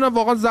من نمیدونم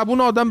واقعا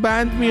زبون آدم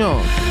بند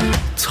میاد.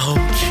 تا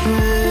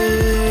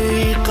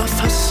کی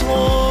قفصا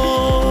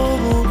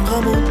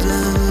غم و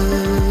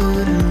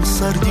دل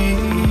سردی،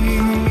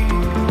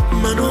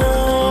 من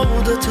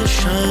عادت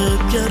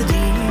شب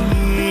گردی،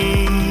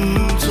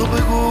 تو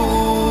بگو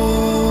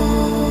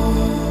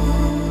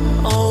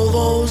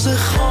آواز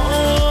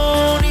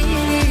خانی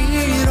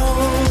را،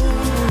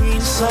 این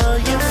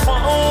سعی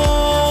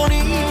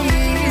فانی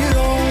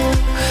را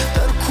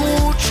در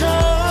کوچه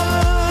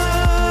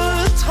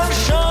هر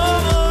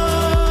شب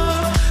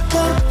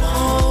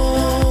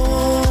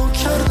برپا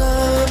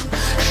کردم.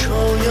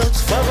 شاید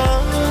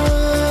فقط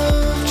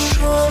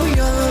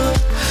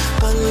شاید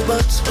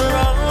قلبت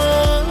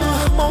برحم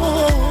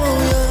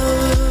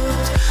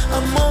آید،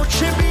 اما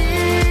چه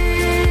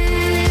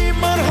بی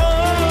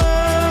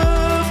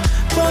مرهم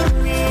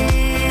برمی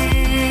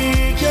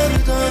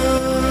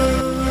گردم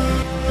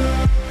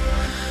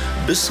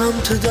به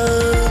سمت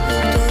دردم.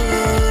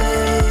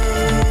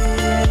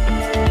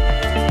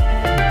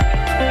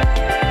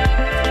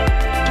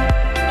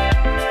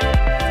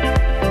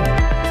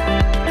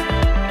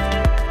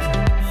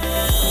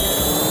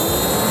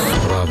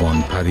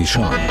 روان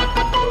پریشان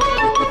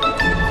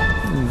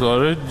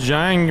داره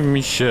جنگ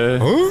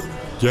میشه.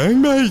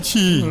 جنگ برای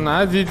چی؟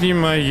 ندیدی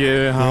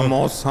مگه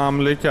حماس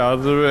حمله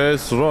کرده به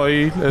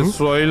اسراییل؟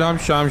 اسراییل هم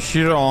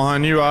شمشیر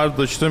آهنی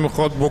برداشته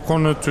میخواد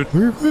بکنه تو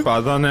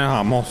بدن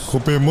حماس. خب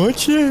به ما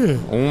چه؟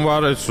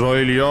 اونور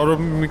اسرائیلی ها رو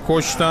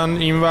میکشتن،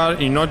 اینور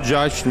اینا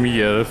جشن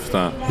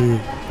میگرفتن.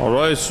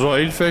 آره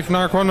اسرائیل فکر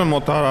نکنه ما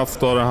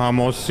طرفدار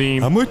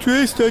حماسیم. اما تو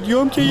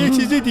استادیوم که یه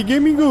چیز دیگه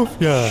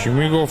میگفتن. چی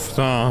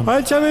میگفتن؟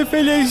 پرچم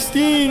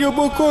فلسطین رو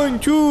بکن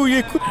تو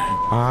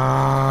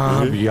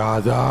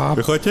بیادب.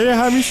 به خاطر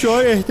همین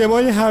شعار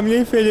احتمال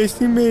حمله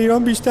فلسطین به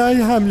ایران بیشتر از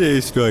حمله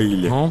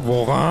اسرائیله.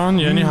 واقعا؟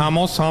 یعنی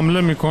حماس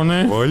حمله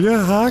میکنه؟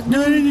 والا حق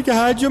داره دیگه،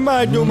 هر جا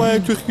مردم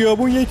تو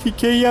خیابون یه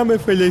تیکه‌ای هم به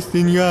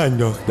فلسطینیا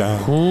انداختن.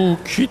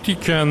 کی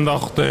تیکه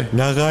انداخته؟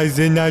 نه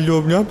غزه نه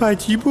لبنان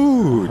پچی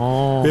بود.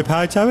 به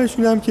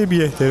پرچمشون هم که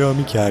بی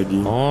احترامی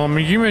کردیم.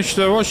 میگیم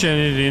اشتباه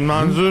شنیدین،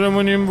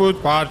 منظورمون این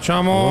بود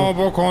پرچمو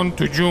بکن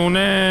تو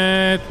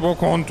جونت،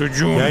 بکن تو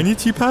جون. یعنی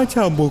چی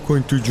پرچم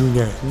بکن تو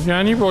جونت؟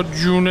 یعنی با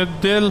جون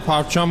دل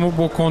پرچمو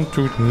بکن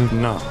تو نه،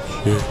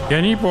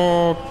 یعنی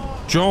با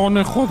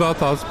جان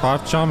خودت از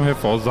پرچم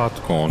حفاظت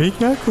کن.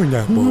 فکر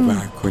نکنم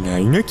باور کنن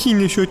اینا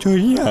کینه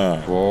شطوری هم.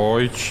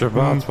 وای چه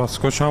بد، بس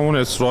کاش همون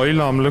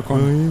اسرائیل حمله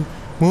کنه.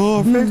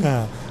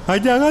 موافقم،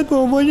 حداقل به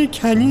عنوان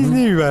کنیز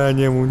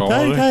نمیبرنمون،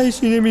 تهش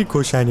اینه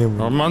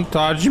میکشنمون. من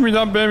ترجیح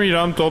میدم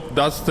بمیرم تا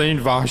دست این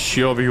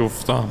وحشیا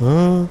بیفتم.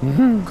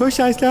 کاش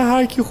اصلا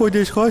هر کی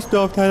خودش خواست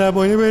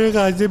داوطلبانه بره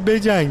غزه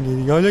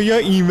بجنگه، حالا یا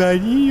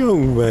اینوری یا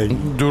اونوری.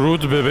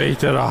 درود به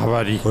بیت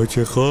رهبری.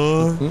 چه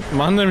خواست؟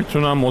 من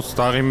نمیتونم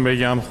مستقیم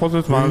بگم،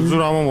 خودت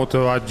منظورمو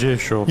متوجه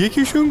شو.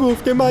 یکیشون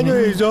گفته منو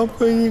اعزام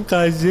کنین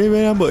غزه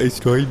برم با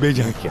اسرائیل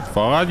بجنگم.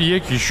 فقط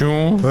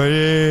یکیشون؟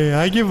 آره،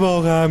 اگه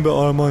واقعا به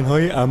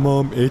آرمانهای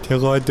امام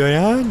اعتقاد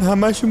دارن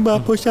همشون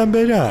باید پشتن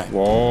برن.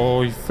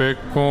 وای فکر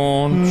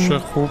کن چه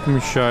خوب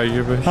میشه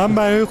اگه بشه. هم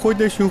برای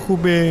خودشون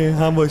خوبه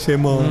هم واسه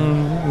ما.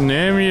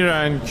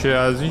 نمیرن که،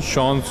 از این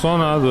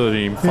شانسا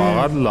نداریم،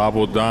 فقط لب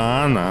و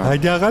دهنن.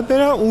 حداقل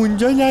برن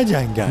اونجا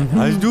نجنگن،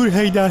 از دور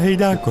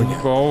هیدر کنن.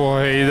 بابا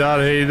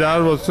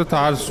هیدر واسه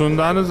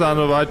ترسوندن زن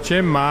و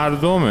بچه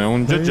مردمه،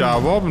 اونجا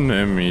جواب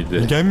نمیده.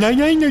 میگم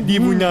نه اینا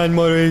دیوونن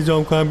ما رو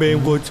اعزام کنن به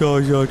این قدس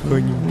آزاد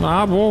کنیم.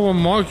 نه بابا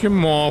ما که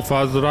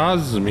محافظ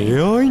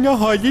رزمیم. اینا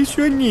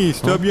حالیشون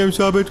نیست تا بیام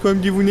ثابت کنم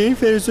دیوونه این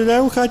فرستادن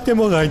اون خط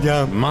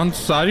مقدم. من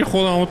سری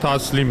خودمو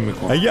تسلیم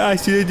میکنم. اگه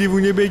اسیر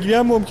دیوونه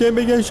بگیرم ممکن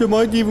بگن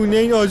شما دیوونه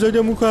این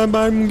آزادمون کنن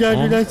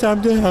برمیگردونن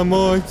سمت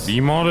حماس.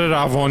 بیمار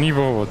روانی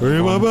بابا.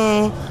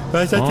 بابا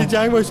وسط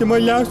جنگ واسه ما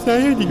لفظ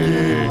نره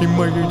دیگه.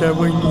 بیمار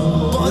روانی.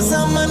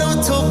 بازم من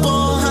و تو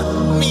با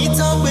هم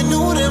میتاب به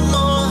نور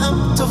ما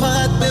هم، تو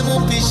فقط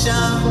بمون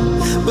پیشم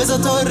بذار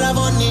تا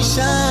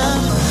روانیشم.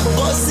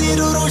 بازی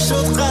رو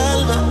شد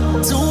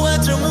قلبم تو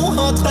عطر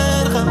موهات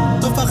غرقم،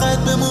 تو فقط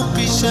بمون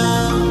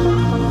پیشم.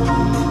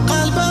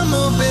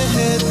 قلبمو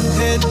بهت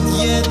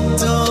هدیه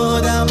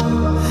دادم،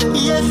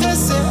 یه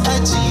حس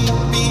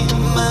عجیبی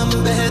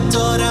من بهت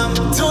دارم.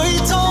 توی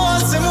تو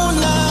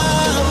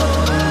آسمونم،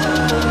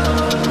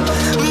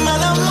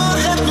 منم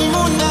مرهب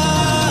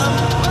میمونم.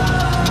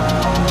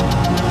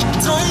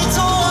 توی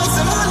تو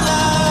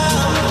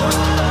آسمونم،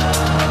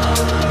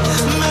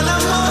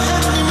 منم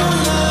مرهب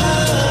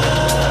میمونم.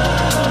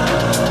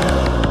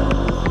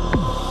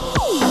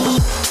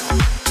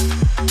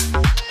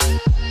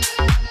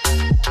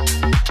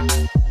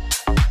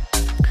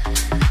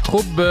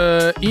 خب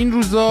این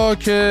روزا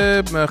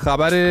که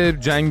خبر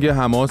جنگ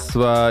حماس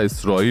و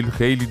اسراییل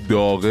خیلی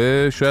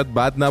داغه، شاید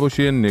بد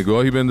نباشه یه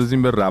نگاهی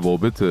بندازیم به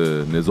روابط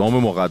نظام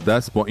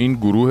مقدس با این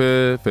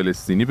گروه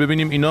فلسطینی،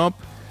 ببینیم اینا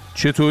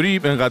چطوری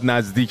اینقدر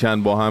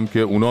نزدیکن با هم که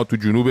اونا تو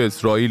جنوب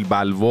اسرائیل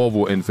بلوا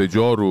و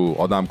انفجار و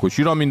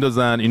آدمکشی را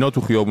میندازن، اینا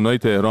تو خیابونای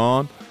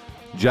تهران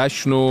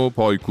جشن و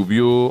پایکوبی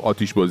و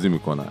آتش بازی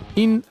میکنن.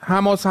 این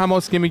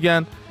حماس که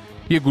میگن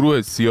یه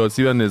گروه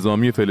سیاسی و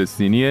نظامی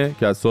فلسطینیه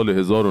که از سال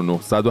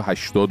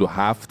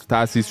 1987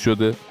 تأسیس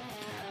شده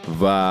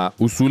و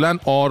اصولاً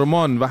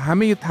آرمان و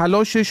همه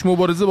تلاشش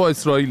مبارزه با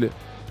اسرائیله.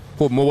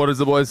 خب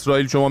مبارزه با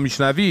اسرائیل شما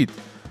میشنوید،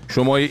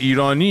 شما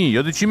ایرانی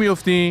یاد چی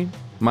میافتین؟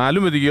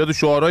 معلومه دیگه، یاد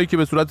شعارهایی که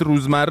به صورت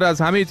روزمره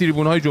از همه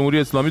تریبون‌های جمهوری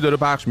اسلامی داره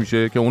پخش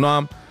میشه که اونا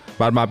هم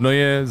بر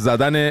مبنای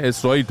زدن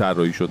اسرائیل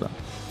طراحی شدن.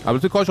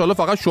 البته کاش حالا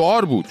فقط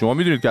شعار بود. شما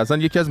میدونید که اصلا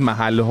یکی از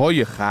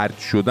محل‌های خرج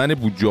شدن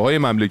بودجه‌های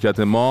مملکت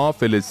ما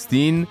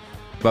فلسطین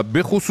و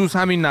به خصوص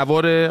همین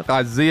نوار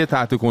غزه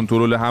تحت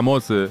کنترل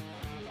حماسه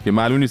که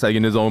معلوم نیست اگه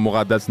نظام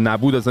مقدس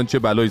نبود اصلا چه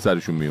بلایی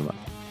سرشون میومد.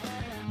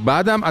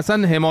 بعدم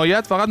اصلا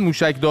حمایت فقط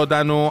موشک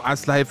دادن و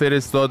اسلحه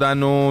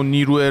فرستادن و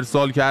نیرو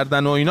ارسال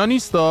کردن و اینا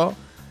نیستا،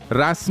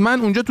 رسما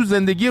اونجا تو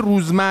زندگی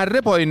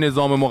روزمره پای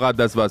نظام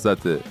مقدس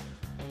وسطه.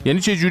 یعنی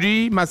چه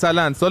جوری؟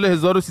 مثلا سال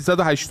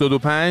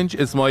 1385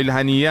 اسماعیل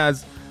هنیه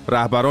از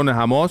رهبران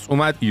حماس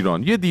اومد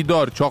ایران، یه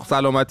دیدار چاق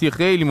سلامتی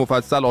خیلی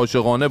مفصل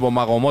عاشقانه با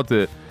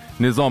مقامات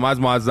نظام از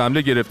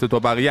معظمله گرفته تا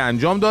بقیه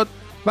انجام داد.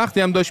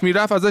 وقتی هم داشت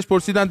میرفت ازش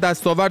پرسیدن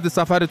دستاورد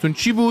سفرتون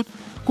چی بود؟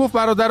 گفت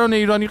برادران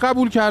ایرانی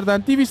قبول کردن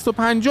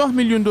 250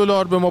 میلیون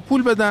دلار به ما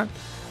پول بدن،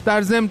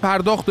 در ضمن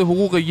پرداخت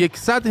حقوق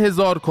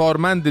 100,000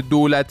 کارمند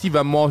دولتی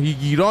و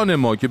ماهیگیران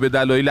ما که به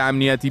دلایل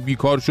امنیتی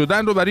بیکار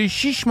شدن رو برای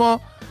 6 ماه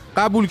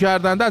قبول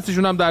کردن.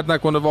 دستشون هم درد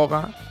نکنه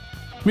واقعا.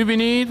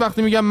 میبینید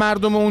وقتی میگم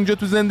مردم اونجا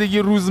تو زندگی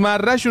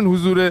روزمرهشون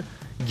حضور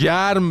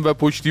گرم و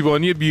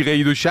پشتیبانی بی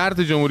قید و شرط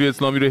جمهوری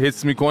اسلامی رو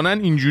حس میکنن،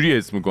 اینجوری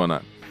حس میکنن.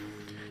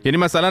 یعنی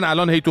مثلا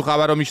الان هی تو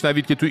خبرها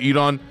میشنوید که تو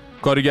ایران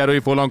کارگرای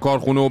فلان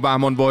کارخونه و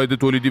بهمان واحد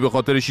تولیدی به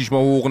خاطر 6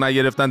 ماه حقوق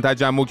نگرفتن،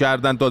 تجمع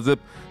کردن، تازه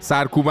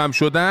سرکوبم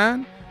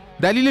شدن.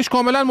 دلیلش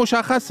کاملا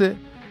مشخصه.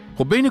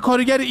 خب بین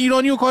کارگر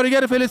ایرانی و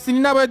کارگر فلسطینی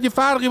نباید یه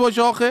فرقی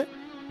باشه آخه؟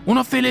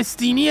 اونا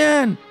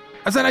فلسطینیان.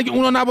 اصلا اگه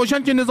اونا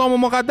نباشن که نظام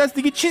مقدس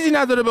دیگه چیزی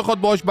نداره بخواد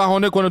باش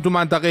بهانه کنه تو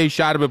منطقه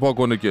شهر بپا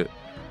کنه که.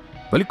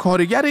 ولی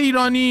کارگر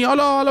ایرانی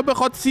حالا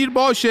بخواد سیر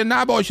باشه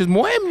نباشه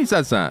مهم نیست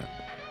اصلا.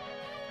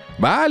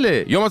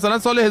 بله. یا مثلا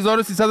سال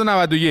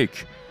 1391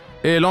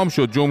 اعلام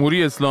شد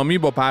جمهوری اسلامی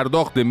با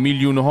پرداخت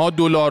میلیون‌ها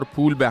دلار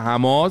پول به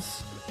حماس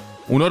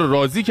اونا رو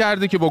راضی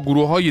کرده که با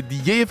گروه‌های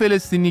دیگه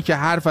فلسطینی که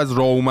حرف از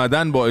راه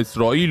اومدن با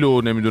اسرائیل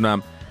و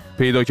نمیدونم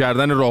پیدا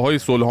کردن راه‌های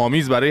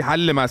صلح‌آمیز برای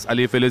حل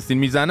مسئله فلسطین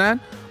میزنن،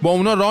 با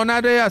اونا راه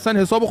نره، اصلا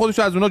حساب خودش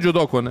از اونا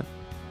جدا کنه.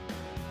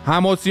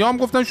 حماسی‌ها هم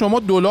گفتن شما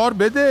دلار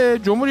بده،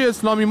 جمهوری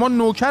اسلامی ما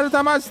نوکرت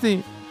هم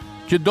هستیم،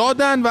 که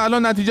دادن و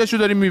الان نتیجهشو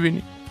داریم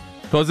میبینیم.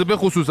 تازه به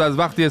خصوص از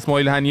وقتی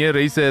اسماعیل هنیه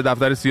رئیس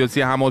دفتر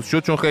سیاسی حماس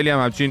شد، چون خیلی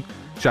همچین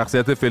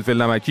شخصیت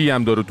فلفل نمکی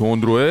هم داره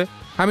تندروه،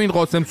 همین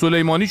قاسم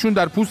سلیمانیشون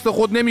در پوست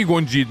خود نمی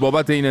گنجید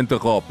بابت این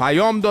انتخاب.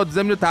 پیام داد،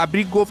 ضمن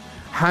تبریک گفت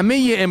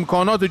همه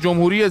امکانات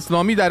جمهوری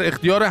اسلامی در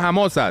اختیار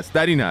حماس است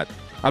در این حد.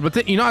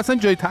 البته اینا اصلا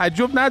جای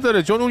تعجب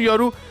نداره، چون اون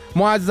یارو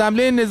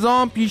معظمله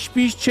نظام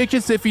پیش چک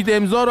سفید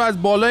امضا رو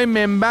از بالای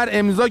منبر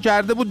امضا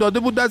کرده بود، داده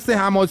بود دست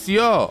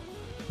حماسیا.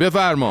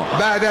 بفرما.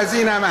 بعد از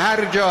این هم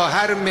هر جا،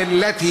 هر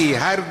ملتی،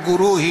 هر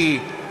گروهی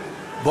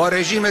با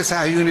رژیم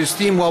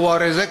صهیونیستی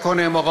مبارزه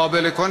کنه،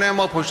 مقابله کنه،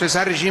 ما پشت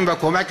سر رژیم و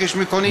کمکش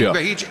میکنیم و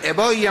هیچ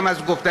ابایی هم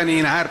از گفتن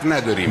این حرف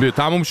نداریم.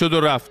 تموم شد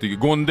و رفت دیگه.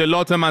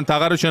 گندلات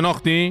منطقه رو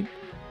شناختین؟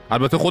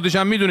 البته خودش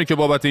هم میدونه که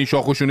بابت این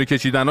شاخوشونه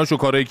کشیدناش و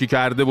کارایی که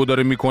کرده و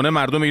داره میکنه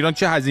مردم ایران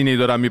چه هزینه‌ای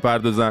دارن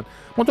میپردازن.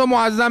 منتها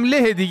معظم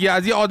له دیگه،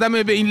 از یه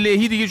آدم به این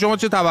لهی دیگه شما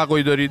چه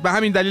توقعی دارید؟ به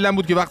همین دلیل هم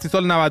بود که وقتی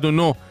سال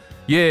 99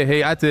 یه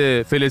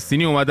هیئت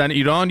فلسطینی اومدن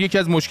ایران، یکی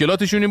از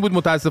مشکلاتشون این بود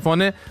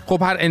متاسفانه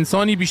خب هر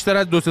انسانی بیشتر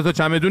از 2 تا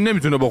چمدون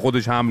نمیتونه با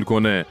خودش حمل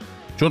کنه،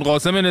 چون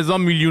قاسم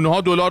نظام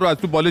میلیون‌ها دلار رو از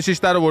تو بالشش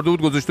در آورده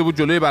بود گذاشته بود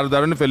جلوی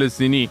برادران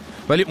فلسطینی،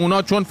 ولی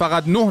اونا چون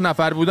فقط 9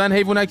 نفر بودن،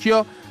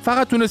 حیوانکیا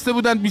فقط تونسته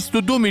بودن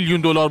 22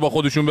 میلیون دلار با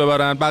خودشون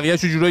ببرن،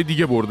 بقیه‌شو جورای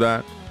دیگه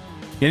بردن.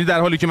 یعنی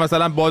در حالی که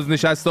مثلا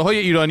بازنشسته‌های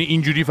ایرانی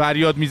اینجوری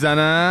فریاد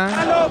میزنن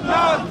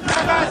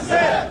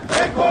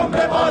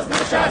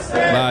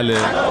بله،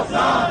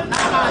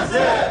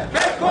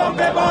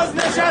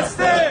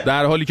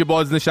 در حالی که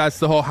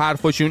بازنشسته‌ها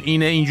حرفاشون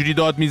اینه اینجوری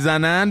داد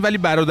میزنن، ولی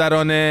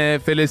برادران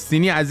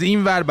فلسطینی از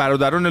این ور،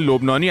 برادران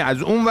لبنانی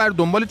از اون ور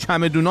دنبال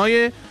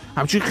چمدونای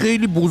همچین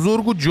خیلی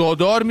بزرگ و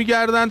جادار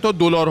میگردن تا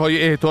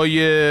دلارهای اهدای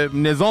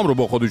نظام رو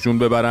با خودشون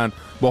ببرن،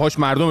 باهاش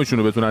مردمشون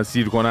رو بتونن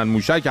سیر کنن،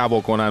 موشک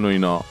هوا کنن و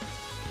اینا.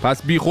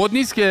 پس بی خود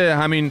نیست که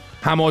همین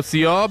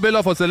حماسی‌ها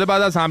بلافاصله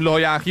بعد از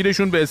حمله‌های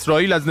اخیرشون به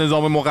اسرائیل از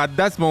نظام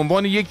مقدس به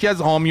عنوان یکی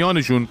از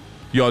حامیانشون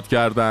یاد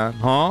کردن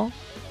ها.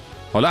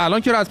 حالا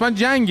الان که رسما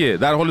جنگه،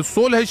 در حال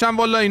صلحش هم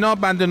والا اینا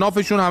بند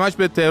نافشون همش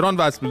به تهران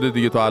وصل بوده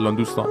دیگه تا الان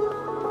دوستان.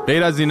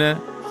 غیر از اینه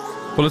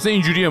خلاصه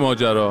اینجوریه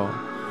ماجرا.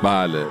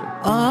 بله.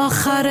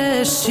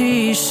 آخرش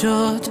چی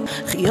شد؟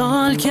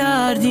 خیال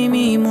کردی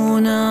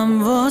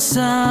میمونم واسط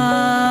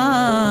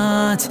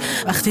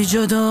وقتی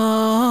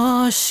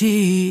جداشی.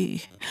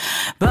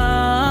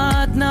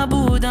 بعد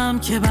نبودم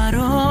که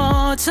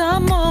برات،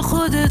 اما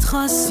خودت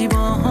خواستی با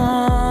هم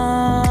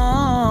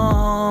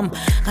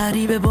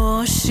غریبه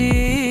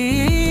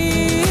باشی.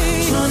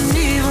 چون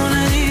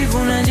دیوونه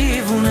دیوونه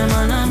دیوونه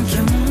منم که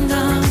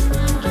موندم،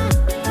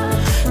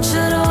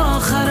 چرا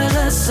آخر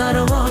قصه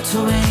رو با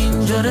تو به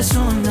اینجا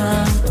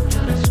رسوندم.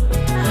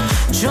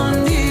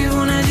 چون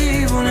دیوونه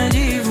دیوونه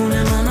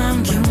دیوونه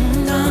منم که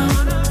موندم،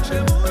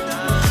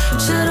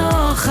 چرا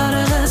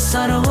آخر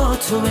قصه رو با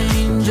تو به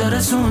اینجا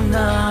رسوندم.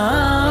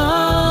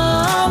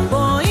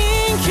 با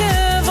این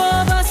که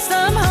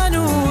وابستم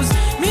هنوز،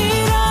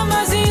 میرم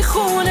از این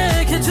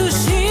خونه که توش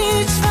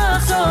هیچ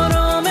وقت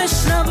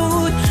آرامش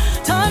نبود.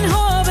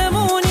 تنها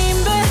بمونیم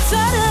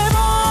بهتره.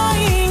 با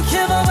این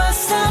که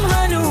وابستم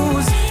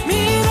هنوز،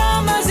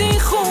 میرم از این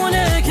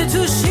خونه که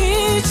توش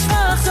هیچ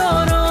وقت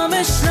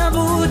آرامش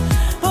نبود.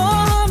 با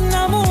هم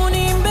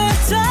نمونیم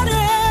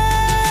بهتره.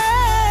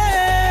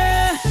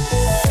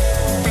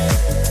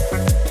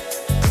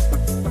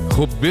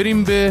 خب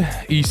بریم به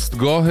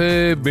ایستگاه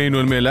بین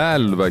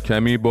الملل و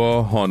کمی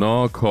با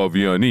هانا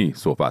کاویانی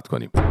صحبت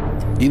کنیم.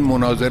 این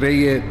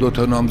مناظره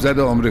دوتا نامزد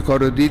آمریکا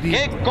رو دیدی؟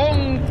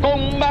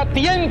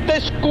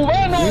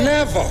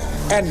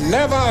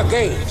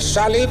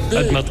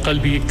 أدمت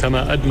قلبي كما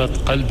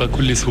أدمت قلب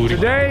كل سوري.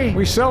 Today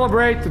we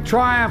celebrate the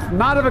triumph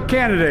not of a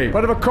candidate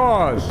but of a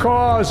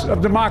cause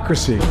of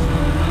democracy.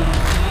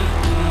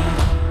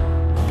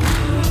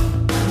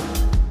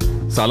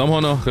 سلام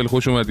هانا، خیلی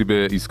خوش اومدی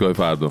به ایستگاه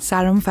فردا.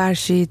 سلام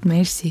فرشید،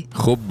 مرسی.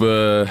 خب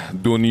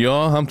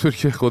دنیا همطور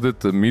که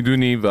خودت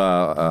میدونی و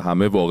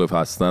همه واقف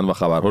هستن و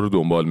خبرها رو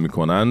دنبال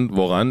میکنن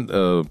واقعا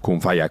کن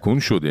فیکون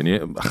شد. یعنی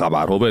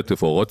خبرها و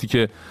اتفاقاتی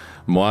که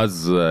ما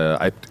از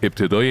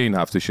ابتدای این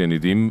هفته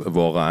شنیدیم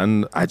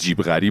واقعا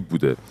عجیب غریب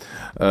بوده.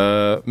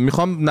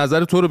 میخوام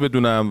نظر تو رو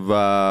بدونم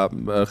و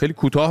خیلی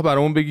کوتاه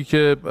برامون بگی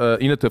که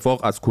این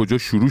اتفاق از کجا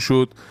شروع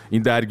شد،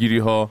 این درگیری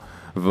ها،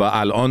 و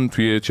الان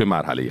توی چه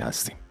مرحله‌ای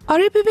هستیم.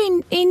 آره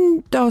ببین،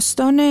 این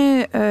داستان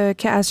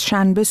که از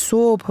شنبه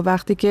صبح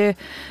وقتی که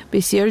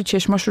بسیاری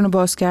چشماشون رو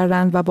باز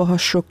کردن و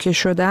باهاش شوکه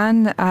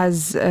شدن،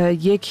 از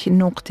یک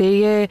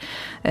نقطه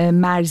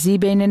مرزی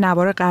بین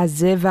نوار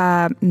غزه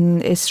و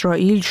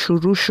اسرائیل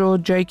شروع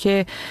شد، جایی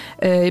که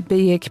به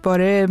یک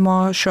باره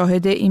ما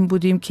شاهد این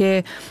بودیم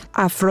که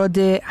افراد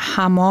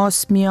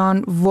حماس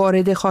میان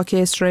وارد خاک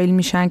اسرائیل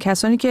میشن،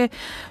 کسانی که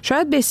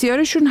شاید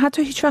بسیارشون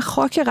حتی هیچ وقت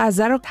خاک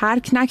غزه رو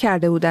ترک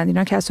نکرده بودن.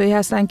 اینا کسایی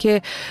هستن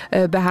که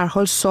به هر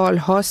حال سال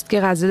هاست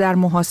که غزه در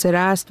محاصره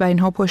است و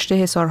اینها پشت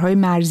حصارهای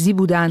مرزی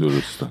بودند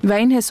و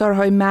این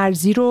حصارهای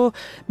مرزی رو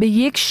به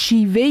یک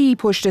شیوهی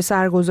پشت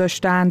سر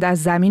گذاشتند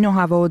از زمین و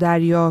هوا و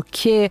دریا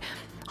که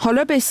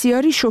حالا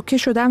بسیاری شوکه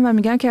شدن و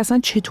میگن که اصلا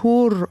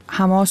چطور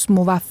حماس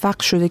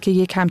موفق شده که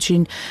یک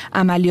همچین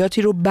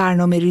عملیاتی رو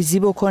برنامه ریزی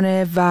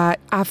بکنه و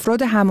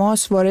افراد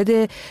حماس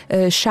وارد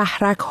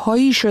شهرک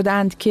هایی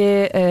شدند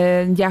که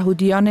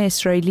یهودیان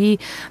اسرائیلی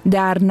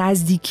در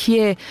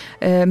نزدیکی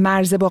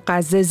مرز با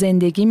غزه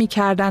زندگی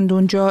میکردند.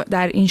 اونجا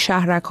در این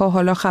شهرک ها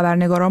حالا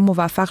خبرنگاران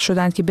موفق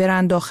شدند که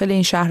برن داخل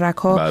این شهرک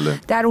ها. بله.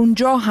 در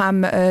اونجا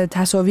هم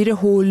تصاویر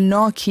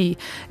هولناکی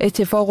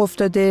اتفاق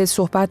افتاده،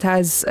 صحبت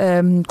از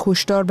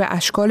کشتار به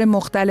اشکال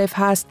مختلف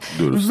هست.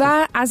 درسته.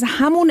 و از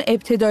همون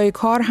ابتدای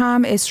کار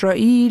هم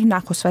اسرائیل،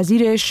 نخست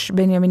وزیرش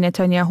بنیامین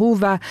نتانیاهو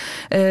و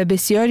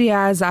بسیاری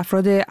از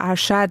افراد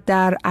ارشد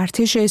در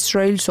ارتش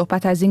اسرائیل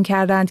صحبت از این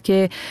کردند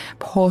که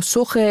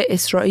پاسخ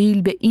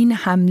اسرائیل به این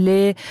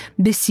حمله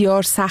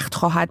بسیار سخت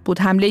خواهد بود.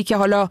 حمله‌ای که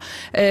حالا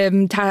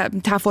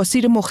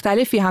تفاسیر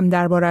مختلفی هم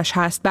دربارش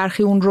هست.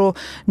 برخی اون رو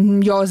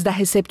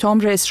 11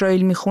 سپتامبر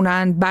اسرائیل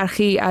میخونند،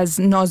 برخی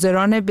از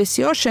ناظران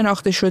بسیار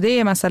شناخته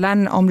شده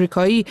مثلا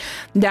آمریکایی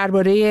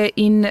درباره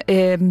این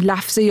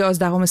لفظ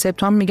 11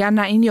 سپتامبر میگن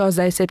نه، این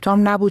 11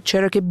 سپتامبر نبود،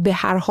 چرا که به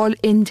هر حال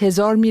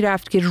انتظار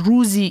میرفت که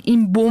روزی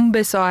این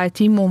بمب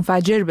ساعتی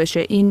منفجر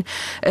بشه. این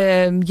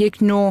یک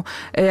نوع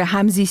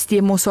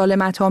همزیستی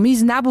مسالمت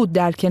آمیز نبود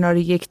در کنار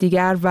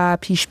یکدیگر و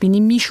پیش بینی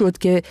میشد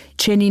که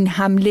چنین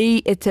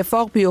حمله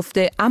اتفاق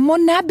بیفته، اما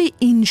نه به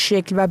این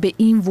شکل و به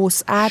این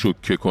وسعت.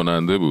 شوکه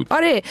کننده بود.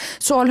 آره،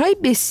 سوالهای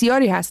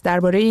بسیاری هست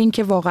درباره این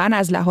که واقعا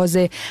از لحاظ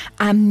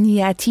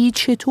امنیتی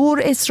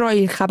چطور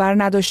اسرائیل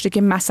خبر نداشته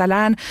که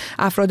مثلا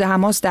افراد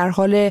حماس در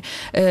حال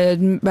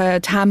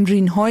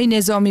تمرین‌های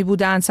نظامی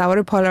بودن،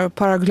 سوار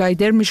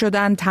پاراگلایدر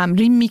می‌شدن،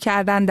 تمرین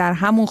می‌کردن در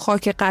همون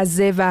خاک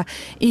غزه و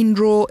این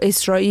رو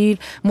اسرائیل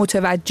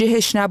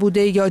متوجهش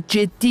نبوده یا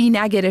جدی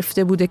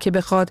نگرفته بوده که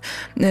بخواد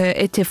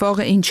اتفاق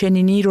این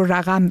چنینی رو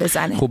رقم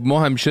بزنه. خب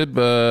ما همیشه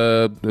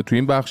تو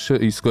این بخش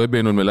ایستگاه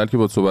بین‌الملل که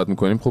باهات صحبت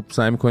می‌کنیم خب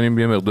سعی می‌کنیم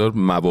یه مقدار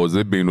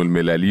مواضع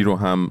بین‌المللی رو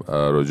هم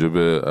راجع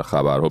به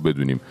خبرها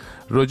بدونیم.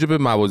 راجع به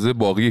مواضع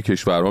باقی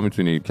کشورها شما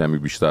میتونی کمی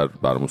بیشتر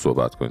برامون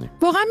صحبت کنی؟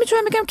 واقعا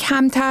میتونم بگم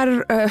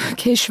کمتر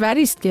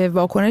کشوری است که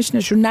واکنش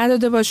نشون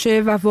نداده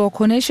باشه و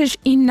واکنشش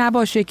این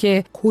نباشه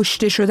که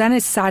کشته شدن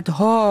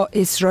صدها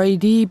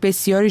اسرائیلی،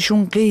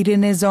 بسیاریشون غیر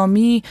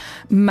نظامی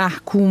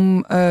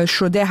محکوم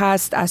شده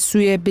هست از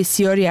سوی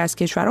بسیاری از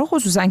کشورها،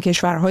 خصوصا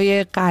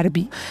کشورهای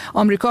غربی.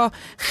 آمریکا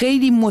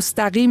خیلی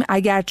مستقیم،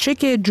 اگرچه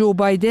که جو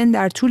بایدن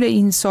در طول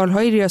این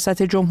سالهای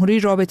ریاست جمهوری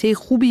رابطه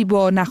خوبی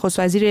با نخست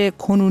وزیر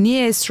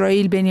کنونی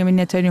اسرائیل بنیامین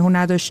نتانیاهو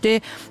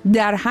نداشته،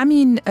 در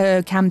همین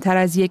کمتر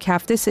از یک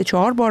هفته 3-4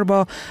 بار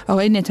با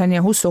آقای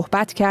نتانیاهو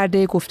صحبت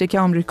کرده، گفته که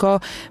آمریکا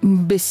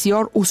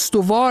بسیار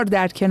استوار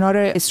در کنار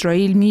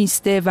اسرائیل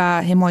میسته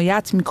و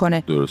حمایت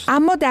میکنه. درست.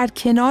 اما در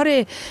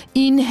کنار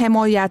این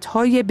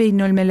حمایت‌های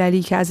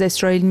بین‌المللی که از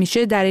اسرائیل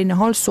میشه، در این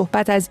حال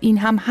صحبت از این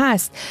هم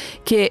هست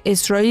که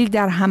اسرائیل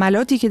در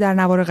حملاتی که در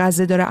نوار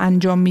غزه داره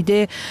انجام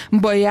میده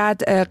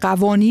باید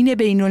قوانین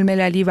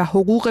بین‌المللی و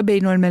حقوق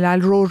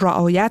بین‌الملل رو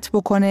رعایت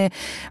بکنه.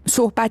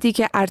 صحبتی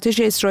که ارتش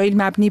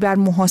اسرائیل مبنی بر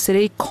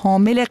محاصره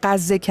کامل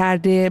غزه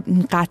کرده،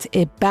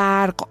 قطع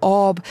برق،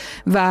 آب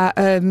و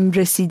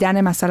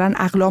رسیدن مثلا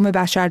اقلام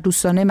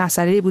بشردوستانه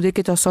مسئله بوده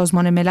که تا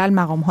سازمان ملل،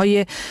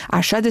 مقام‌های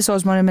ارشد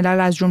سازمان ملل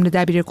از جمله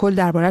دبیرکل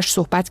دربارش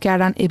صحبت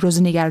کردن،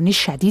 ابراز نگرانی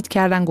شدید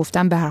کردن،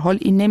 گفتن به هر حال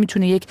این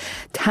نمیتونه یک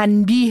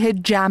تنبیه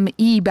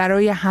جمعی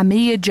برای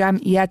همه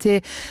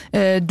جمعیت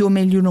 2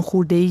 میلیون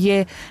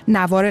خورده‌ای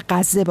نوار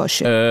غزه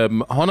باشه.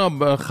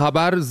 هانا،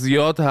 خبر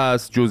زیاد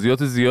هست،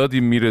 جزئیات زیادی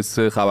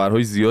میرسه،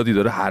 خبرهای زیادی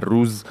داره هر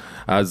روز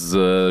از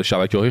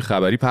شبکه‌های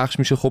خبری پخش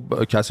میشه. خب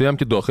کسایی هم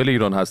که داخل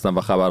ایران هستن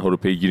و خبرها رو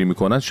پیگیری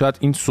میکنن شاید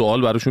این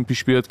سوال براشون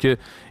پیش بیاد که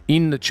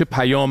این چه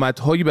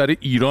پیامدهایی برای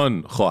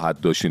ایران خواهد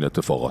داشت این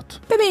اتفاقات.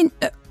 ببین،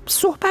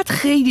 صحبت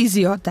خیلی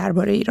زیاد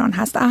درباره ایران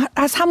هست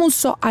از همون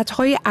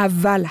ساعتهای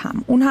اول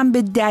هم، اون هم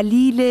به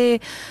دلیل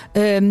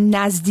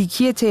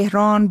نزدیکی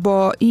تهران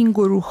با این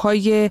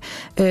گروه‌های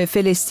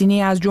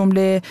فلسطینی از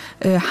جمله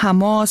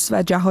حماس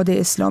و جهاد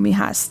اسلامی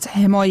هست.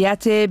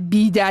 حمایت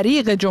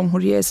بی‌دریغ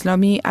جمهوری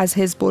اسلامی از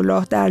حزب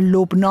الله در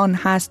لبنان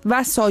هست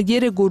و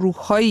سایر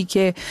گروه‌هایی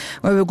که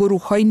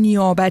گروه‌های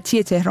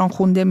نیابتی تهران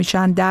خونده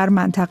میشن در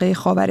منطقه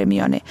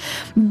خاورمیانه.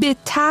 به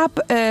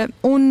طبع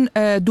اون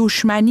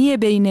دشمنی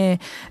بین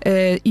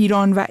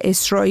ایران و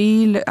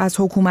اسرائیل، از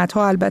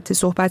حکومت‌ها البته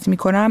صحبت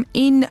می‌کنم،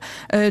 این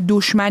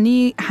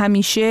دشمنی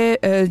همیشه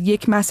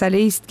یک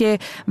مسئله است که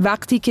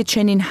وقتی که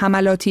چنین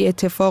حملاتی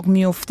اتفاق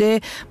میفته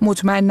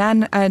مطمئناً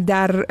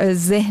در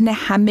ذهن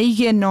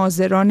همه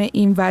ناظران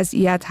این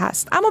وضعیت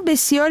هست. اما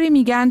بسیاری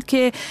میگن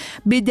که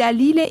به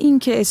دلیل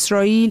اینکه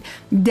اسرائیل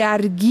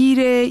درگیر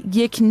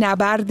یک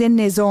نبرد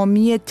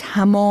نظامی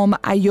تمام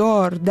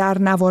عیار در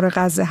نوار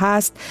غزه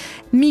هست،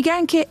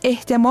 میگن که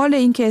احتمال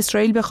اینکه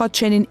اسرائیل بخواد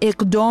چنین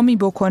اقدامی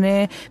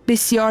بکنه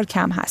بسیار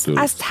کم هست.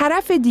 از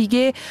طرف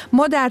دیگه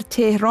ما در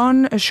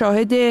تهران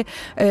شاهد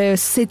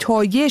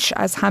ستایش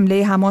از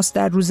حمله حماس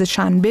در روز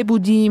شنبه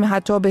بودیم،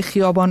 حتی به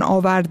خیابان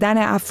آوردن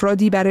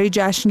افرادی برای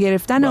جشن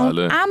گرفتن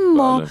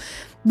اما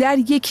در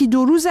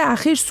 1-2 روز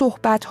اخیر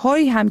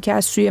صحبت‌هایی هم که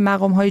از سوی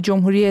مقام‌های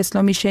جمهوری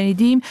اسلامی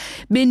شنیدیم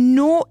به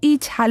نوعی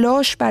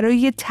تلاش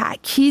برای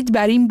تأکید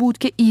بر این بود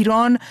که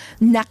ایران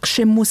نقش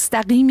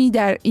مستقیمی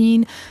در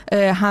این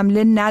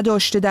حمله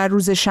نداشته در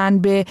روز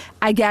شنبه،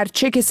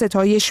 اگرچه که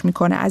ستایش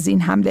میکنه از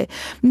این حمله.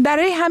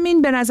 برای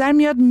همین به نظر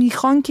میاد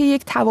میخوان که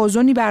یک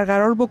توازنی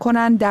برقرار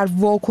بکنن در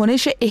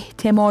واکنش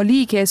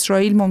احتمالی که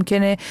اسرائیل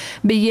ممکنه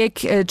به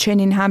یک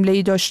چنین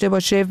حمله‌ای داشته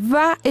باشه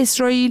و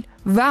اسرائیل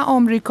و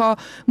آمریکا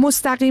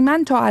مستقیما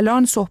تا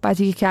الان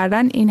صحبتی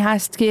کردن این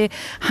هست که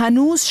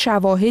هنوز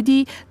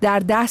شواهدی در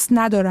دست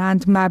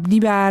ندارند مبنی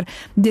بر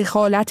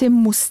دخالت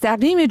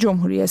مستقیم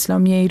جمهوری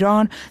اسلامی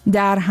ایران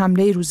در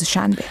حمله روز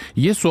شنبه.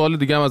 یه سوال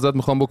دیگه هم ازت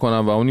میخوام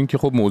بکنم و اون این که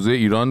خب موضع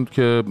ایران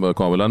که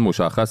کاملا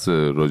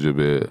مشخصه راجع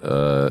به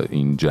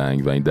این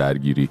جنگ و این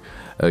درگیری،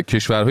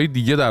 کشورهای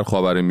دیگه در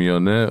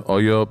خاورمیانه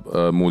آیا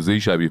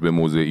موضعی شبیه به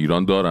موضع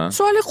ایران دارن؟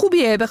 سوال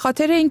خوبیه، به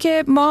خاطر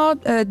اینکه ما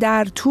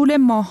در طول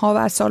ماه‌ها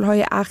و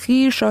سال‌های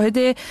اخیر شاهد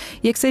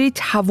یک سری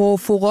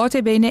توافقات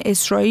بین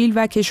اسرائیل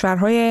و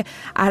کشورهای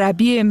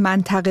عربی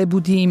منطقه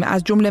بودیم،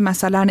 از جمله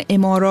مثلا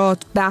امارات،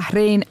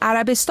 بحرین،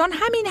 عربستان.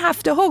 همین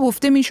هفته‌ها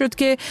گفته میشد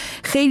که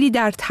خیلی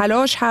در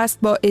تلاش هست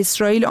با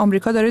اسرائیل،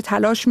 آمریکا داره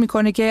تلاش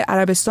میکنه که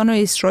عربستان و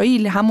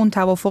اسرائیل همون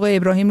توافق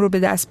ابراهیم رو به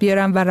دست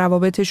بیارن و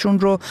روابطشون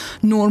رو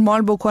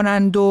نرمال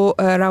بکنند و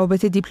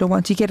روابط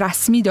دیپلماتیک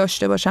رسمی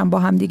داشته باشن با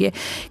هم دیگه.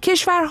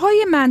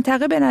 کشورهای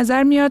منطقه به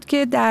نظر میاد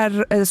که در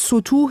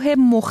سطوح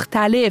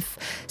مختلف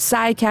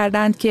سعی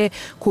کردند که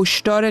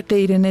کشتار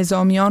غیر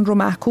نظامیان رو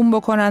محکوم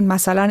بکنند.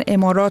 مثلا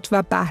امارات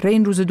و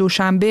بحرین روز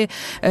دوشنبه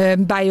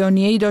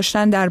بیانیه‌ای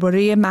داشتن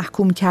درباره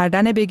محکوم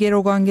کردن به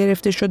گروگان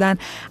گرفته شدن.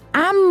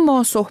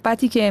 اما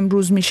صحبتی که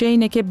امروز میشه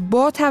اینه که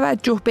با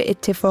توجه به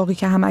اتفاقی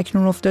که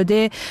همکنون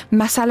افتاده،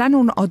 مثلا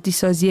اون عادی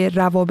سازی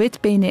روابط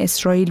بین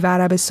اسرائیل و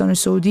عربستان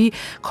سعودی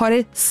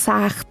کار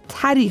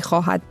سخت‌تری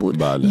خواهد بود.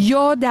 بله.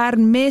 یا در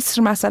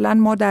مصر مثلا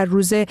ما در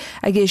روز،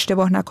 اگه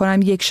اشتباه نکنم،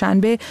 یک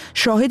شنبه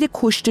شاهد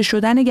کشته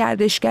شدن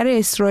گردشگر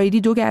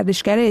اسرائیلی، 2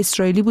 گردشگر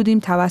اسرائیلی بودیم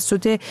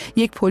توسط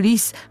یک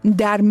پلیس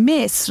در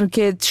مصر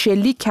که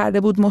شلیک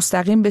کرده بود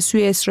مستقیم به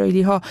سوی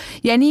اسرائیلی ها.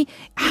 یعنی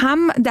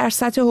هم در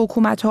سطح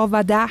حکومت ها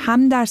و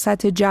هم در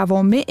سطح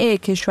جوامع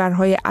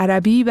کشورهای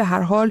عربی به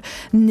هر حال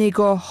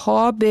نگاه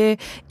ها به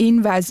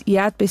این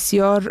وضعیت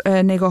بسیار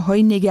نگاه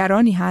های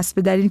نگرانی هست،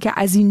 به دلیل که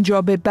از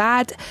اینجا به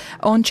بعد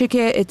آنچه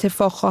که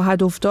اتفاق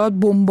خواهد افتاد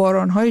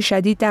بمباران های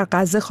شدید در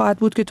غزه خواهد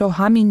بود که تا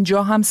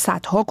همینجا هم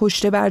صدها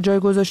کشته بر جای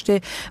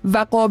گذاشته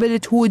و قابل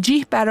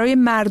توجیه برای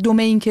مردم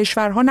این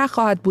کشورها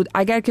نخواهد بود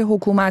اگر که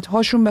حکومت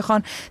هاشون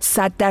بخوان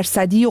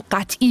 100% و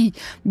قطعی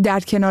در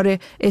کنار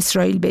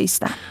اسرائیل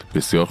بایستن.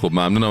 بسیار خوب،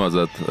 ممنونم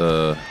ازت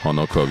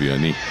هانا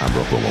کاویانی،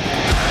 همراه با ما بود.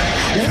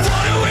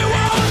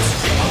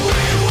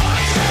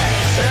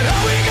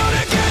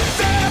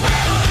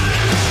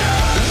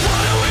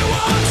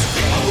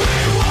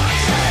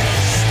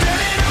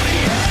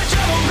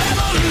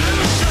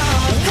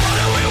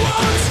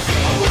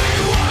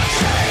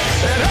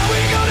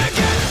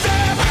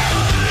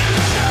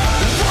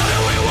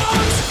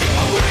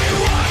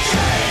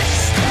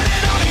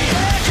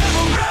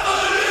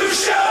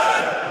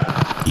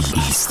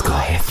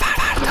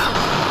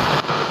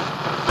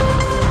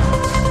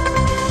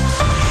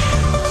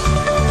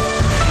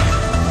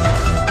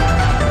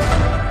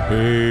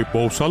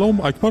 با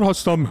سلام، اکبر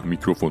هستم.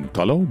 میکروفون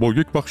طلا با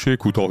یک بخش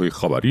کوتاه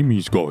خبری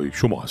میزگاه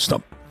شما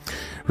هستم.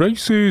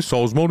 رئیس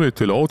سازمان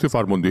اطلاعات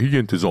فرماندهی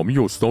انتظامی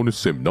استان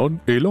سمنان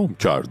اعلام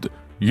کرد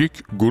یک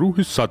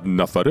گروه 100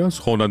 نفره از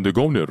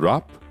خوانندگان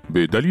رپ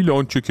به دلیل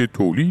آنچه که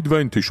تولید و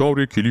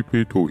انتشار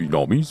کلیپ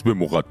توهین‌آمیز به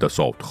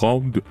مقدسات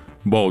خواند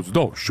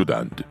بازداشت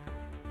شدند.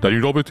 در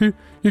این رابطه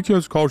یکی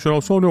از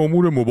کارشناسان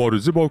امور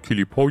مبارزه با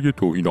کلیپ‌های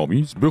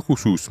توهین‌آمیز به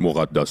خصوص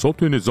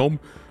مقدسات نظام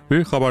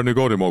به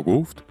خبرنگار ما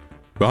گفت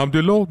به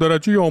حمدالله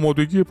درجه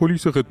آمادگی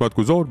پلیس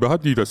خدمتگزار به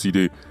حدی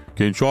رسیده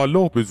که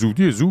انشاءالله به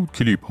زودی زود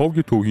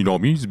کلیپ‌های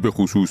توهین‌آمیز به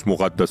خصوص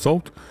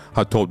مقدسات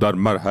حتی در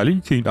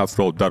مرحله‌ای که این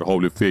افراد در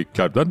حال فکر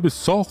کردن به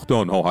ساخت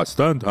آنها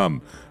هستند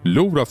هم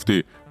لو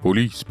رفته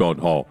پلیس به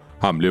آنها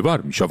حمله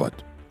ور می شود.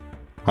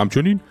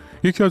 همچنین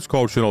یکی از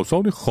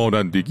کارشناسان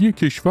خوانندگی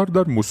کشور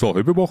در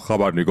مصاحبه با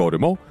خبرنگار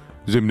ما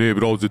ضمن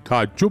ابراز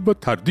تعجب و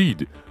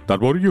تردید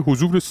درباره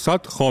حضور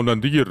 100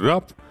 خواننده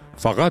رپ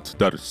فقط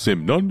در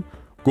سمنان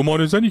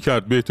گمانه‌زنی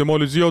کرد به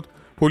احتمال زیاد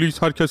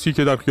پلیس هر کسی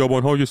که در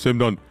خیابان‌های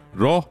سمنان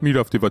راه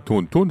می‌رفته و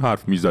تون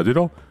حرف می‌زده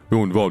را به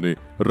عنوان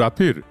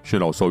رپر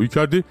شناسایی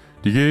کرده.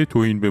 دیگه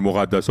توهین به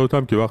مقدسات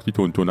هم که وقتی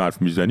تون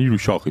حرف می‌زنی رو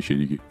شاخشه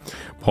دیگه.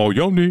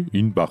 پایان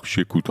این بخش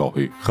کوتاه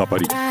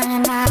خبری.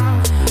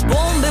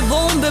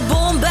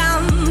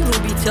 بمبم رو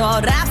بیتا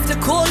رفت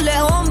کل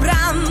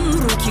عمرم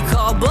رو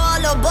کیکا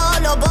بالا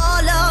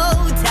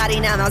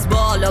ترینم از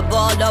بالا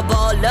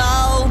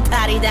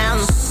پریدم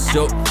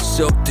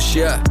صبح تا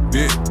شب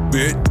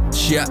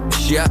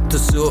شب تا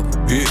صبح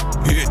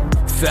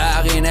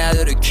فرقی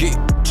نداره کی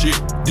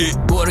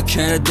برو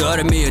کنه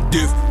داره میه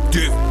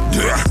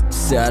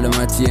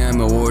سلامتی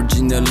همه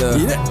اورجینالا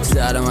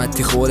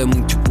سلامتی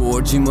خودمون که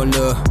برجیم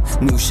بالا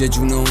نوش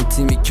جون اون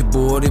تیمی که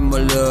بریم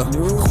بالا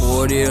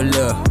خوردی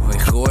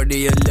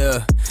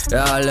الا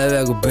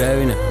حالا بگو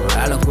ببینم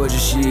الان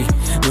کجاشی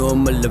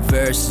نومال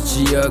ورس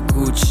چی یا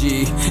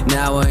کوچی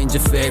نوا اینجا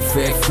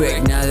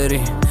فیک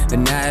نداری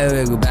نه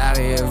بگو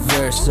بقیه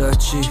ورسا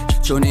چی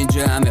چون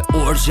اینجا همه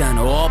اورجن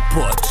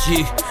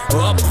آپاچی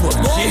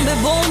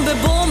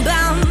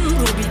بمبم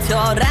رو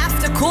بیتا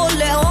رفت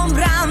کل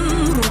عمرم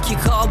رو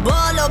کیکا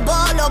بالا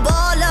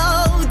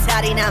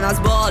ترینم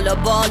از بالا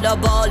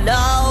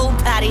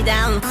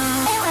پریدم.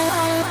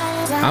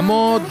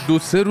 اما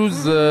 2-3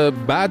 روز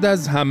بعد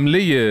از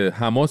حمله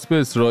حماس به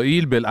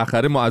اسرائیل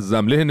بالاخره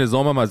معظمله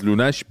نظامم از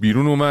لونش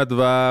بیرون اومد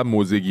و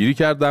موضع‌گیری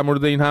کرد در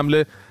مورد این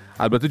حمله.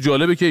 البته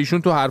جالبه که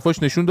ایشون تو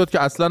حرفاش نشون داد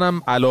که اصلا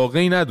هم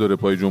علاقه‌ای نداره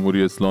پای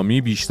جمهوری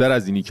اسلامی بیشتر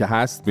از اینی که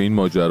هست به این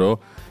ماجرا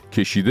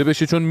کشیده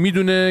بشه، چون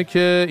میدونه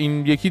که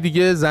این یکی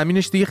دیگه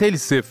زمینش دیگه خیلی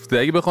سفته،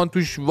 اگه بخوان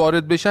توش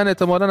وارد بشن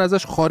احتمالاً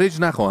ازش خارج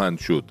نخواهند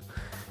شد.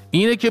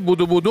 اینه که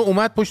بدو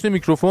اومد پشت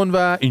میکروفون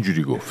و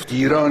اینجوری گفت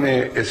ایران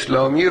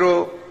اسلامی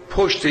رو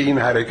پشت این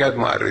حرکت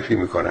معرفی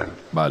میکنن.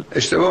 بله.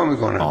 اشتباه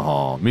میکنن.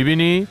 آها،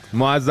 میبینی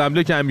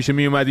معظمله که همیشه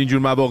میومد اینجور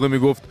مواقع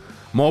میگفت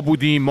ما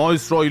بودیم، ما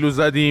اسرائیل رو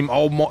زدیم،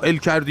 ما ال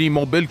کردیم،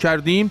 ما بل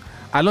کردیم،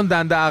 الان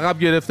دنده عقب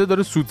گرفته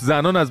داره سوت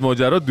زنان از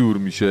ماجرا دور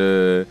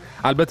میشه.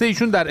 البته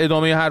ایشون در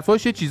ادامه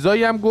حرفاش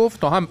چیزایی هم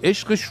گفت تا هم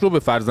عشقش رو به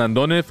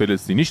فرزندان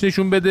فلسطینیش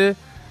نشون بده،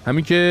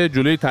 همین که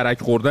جلوی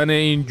ترک خوردن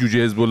این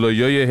جوجه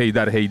حزب‌اللهیای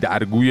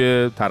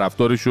هیدرگوی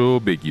طرفدارش رو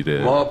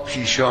بگیره. ما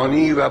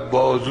پیشانی و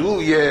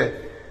بازوی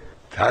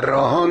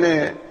طراحان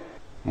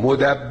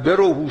مدبر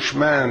و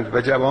هوشمند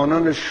و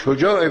جوانان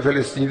شجاع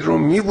فلسطینی رو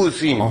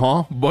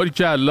میبوسیم.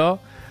 باریکالله.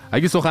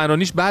 اگه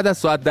سخنرانیش بعد از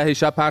ساعت 10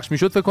 شب پخش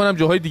میشد فکر کنم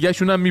جاهای دیگه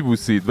شون هم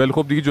میبوسید، ولی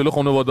خب دیگه جلو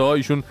خانواده ها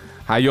ایشون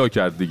حیا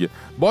کرد دیگه.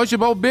 باشه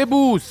بابا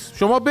ببوس،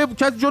 شما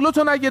کس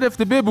جلوتو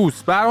نگرفته،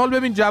 ببوس. به هر حال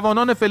ببین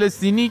جوانان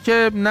فلسطینی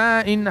که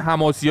نه این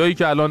حماسیایی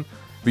که الان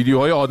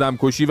ویدیوهای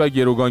آدمکشی و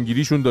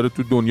گروگانگیریشون داره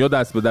تو دنیا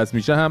دست به دست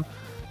میشه هم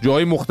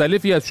جای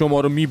مختلفی از شما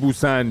رو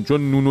میبوسن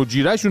چون نون و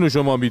جیره‌شون رو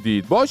شما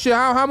میدید. باشه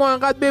هم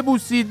انقدر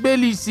ببوسید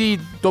بلیسید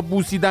تا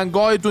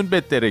بوسیدنگاهتون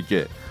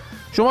بترکه.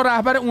 شما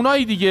رهبر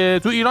اونایی دیگه.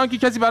 تو ایران که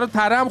کسی برای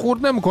ترم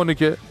خورد نمیکنه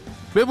که.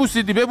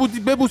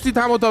 ببوسید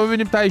هم تا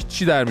ببینیم تهش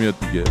چی در میاد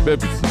دیگه.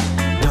 ببوسید.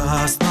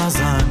 دست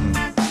نزن،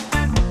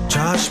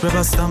 چشم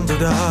ببستم دو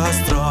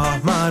دست راه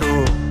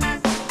مرو،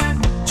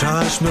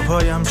 چشم دو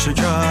پایم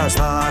شکست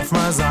حرف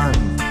مزن،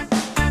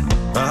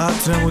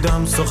 قط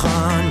نمودم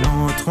سخن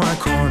نطق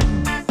مکن،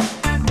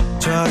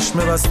 چشم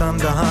ببستم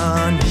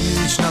دهن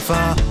هیچ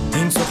نفهم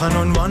این سخن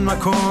عنوان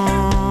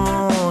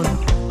مکن،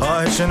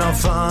 خواهش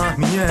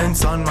نافهمی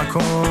انسان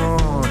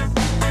مکن،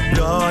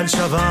 لال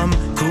شوم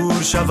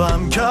کور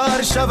شوم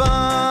کر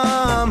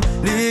شوم،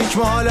 لیک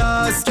مال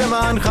است که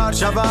من خر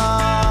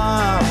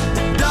شوم.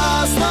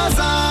 دست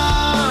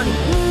مزن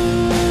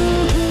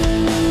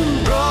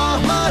راه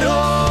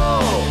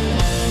مرو،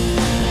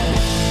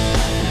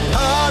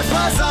 حرف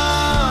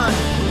مزن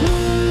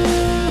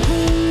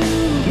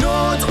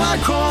نطق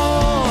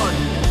مکن.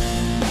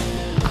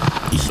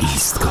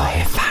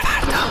 ایستگاه فردا.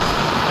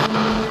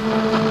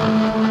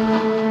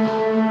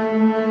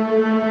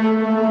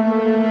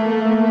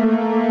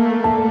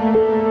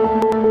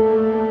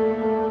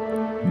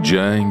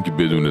 جنگ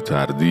بدون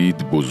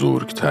تردید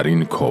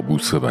بزرگترین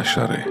کابوس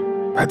بشره.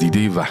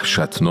 پدیده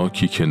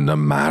وحشتناکی که نه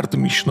مرد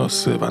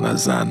میشناسه و نه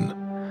زن،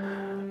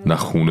 نه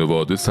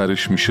خونواده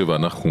سرش میشه و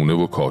نه خونه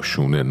و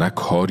کاشونه، نه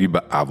کاری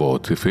به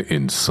عواطف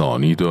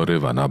انسانی داره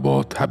و نه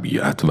با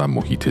طبیعت و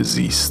محیط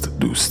زیست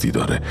دوستی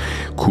داره.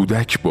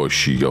 کودک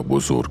باشی یا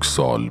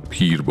بزرگسال،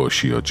 پیر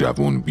باشی یا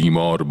جوان،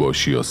 بیمار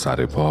باشی یا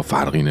سرپا،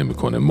 فرقی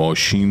نمیکنه.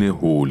 ماشین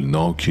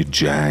هولناک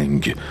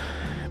جنگ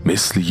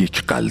مثل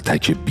یک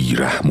غلطک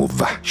بیرحم و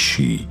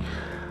وحشی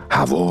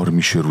هوار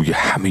میشه روی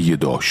همه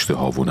داشته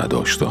ها و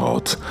نداشته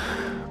هات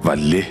و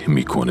له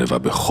میکنه و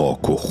به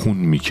خاک و خون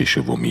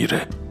میکشه و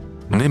میره.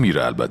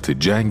 نمیره البته،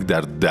 جنگ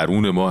در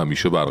درون ما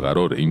همیشه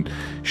برقراره. این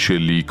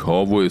شلیک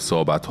ها و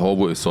اصابت ها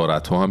و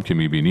اسارت ها هم که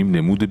میبینیم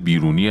نمود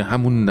بیرونی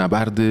همون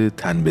نبرد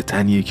تن به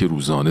تنیه که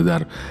روزانه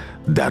در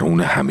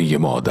درون همه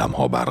ما آدم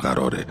ها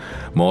برقراره.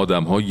 ما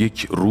آدم ها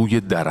یک روی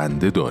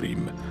درنده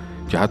داریم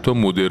که حتی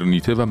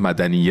مدرنیته و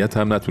مدنیت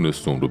هم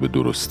نتونست اون رو به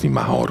درستی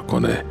مهار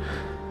کنه.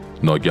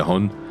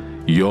 ناگهان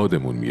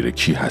یادمون میره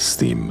کی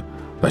هستیم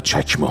و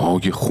چکمه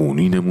های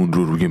خونینمون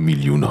رو روی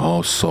میلیون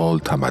ها سال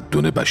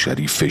تمدن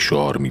بشری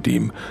فشار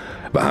میدیم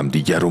و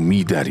همدیگر رو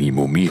میدریم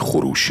و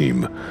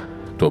میخروشیم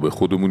تا به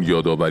خودمون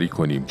یادآوری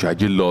کنیم که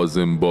اگه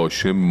لازم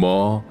باشه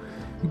ما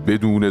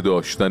بدون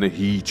داشتن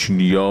هیچ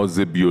نیاز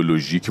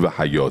بیولوژیک و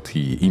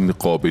حیاتی این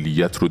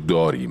قابلیت رو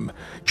داریم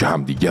که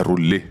همدیگر رو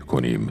له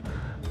کنیم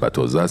و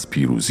تازه از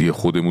پیروزی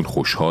خودمون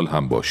خوشحال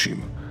هم باشیم.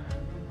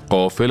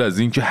 غافل از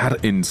این که هر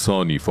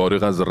انسانی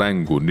فارغ از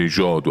رنگ و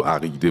نژاد و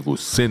عقیده و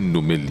سن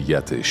و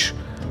ملیتش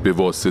به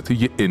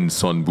واسطه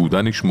انسان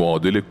بودنش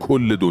معادل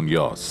کل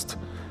دنیاست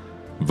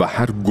و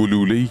هر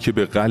گلوله‌ای که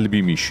به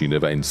قلبی میشینه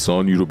و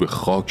انسانی رو به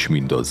خاک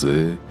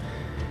میندازه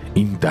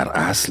این در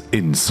اصل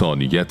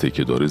انسانیته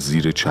که داره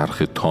زیر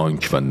چرخ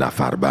تانک و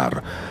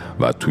نفربر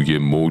و توی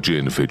موج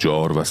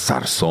انفجار و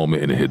سرسام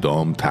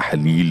انهدام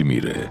تحلیل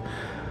میره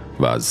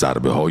و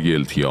ضربه های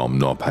التیام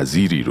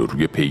ناپذیری رو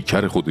روی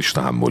پیکر خودش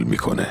تحمل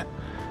میکنه.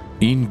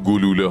 این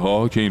گلوله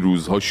ها که این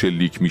روزها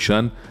شلیک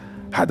میشن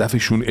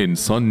هدفشون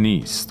انسان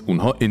نیست،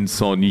 اونها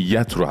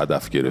انسانیت رو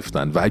هدف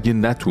گرفتن و اگه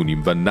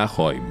نتونیم و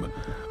نخوایم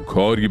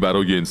کاری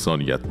برای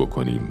انسانیت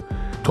بکنیم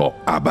تا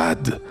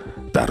ابد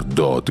در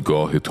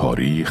دادگاه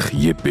تاریخ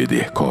یه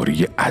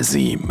بدهکاری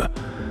عظیم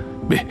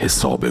به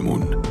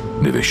حسابمون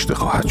نوشته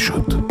خواهد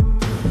شد.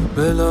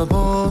 به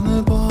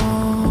لبان با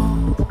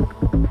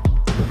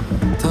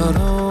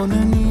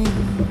ترانه نیست،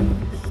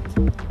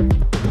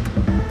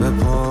 به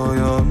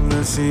پایان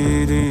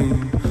رسیدی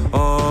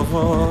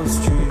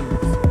آغاز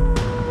چیست،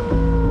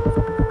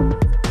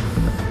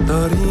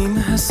 در این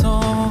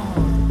حساب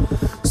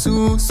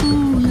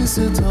سوسوی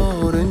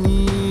ستاره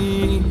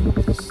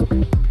نیست،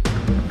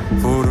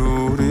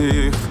 فرو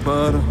ریخت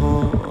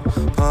برها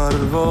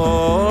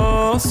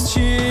پرواز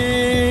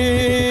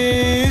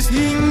چیست،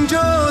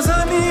 اینجا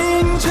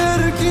زمین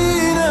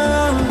چرکین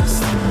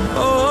است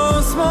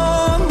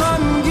آسمان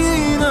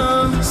غمگین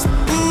است،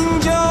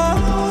 اینجا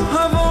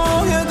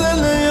هوای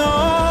دل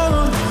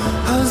یار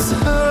از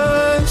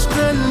عشق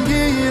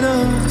دلگیر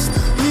است،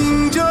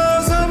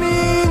 اینجا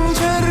زمین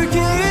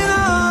چرکین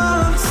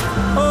است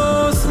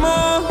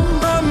آسمان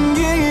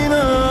غمگین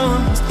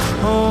است،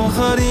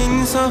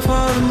 آخرین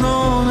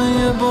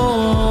سفرنامه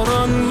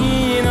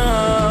بارانگین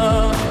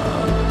است.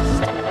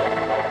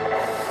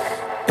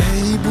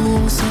 ای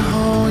بوسه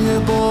های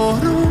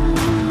باران،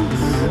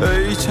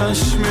 ای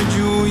چشم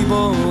جوی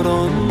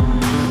باران،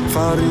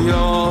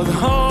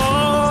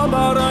 فریادها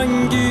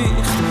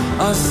برانگیخت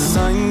از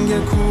سنگ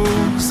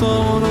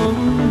کوهساران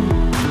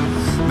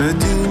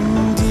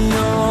بدین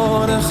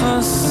دیار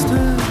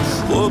خسته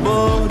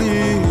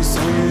غباری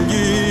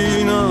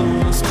سنگین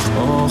است.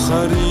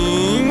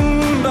 آخرین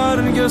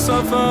برگ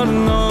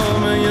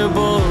سفرنامه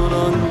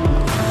باران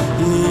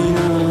این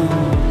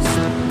است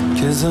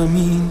که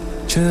زمین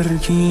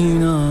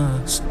چرکین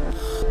است،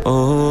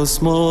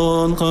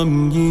 آسمان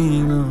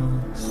غمگین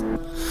است،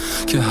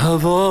 که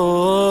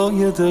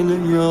هوای دل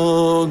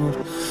یار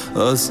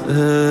از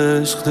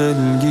عشق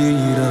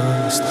دلگیر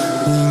است.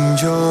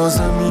 اینجا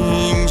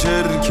زمین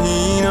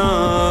چرکین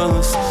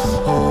است،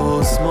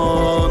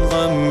 آسمان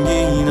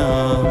غمگین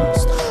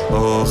است،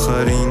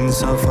 آخرین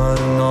سفر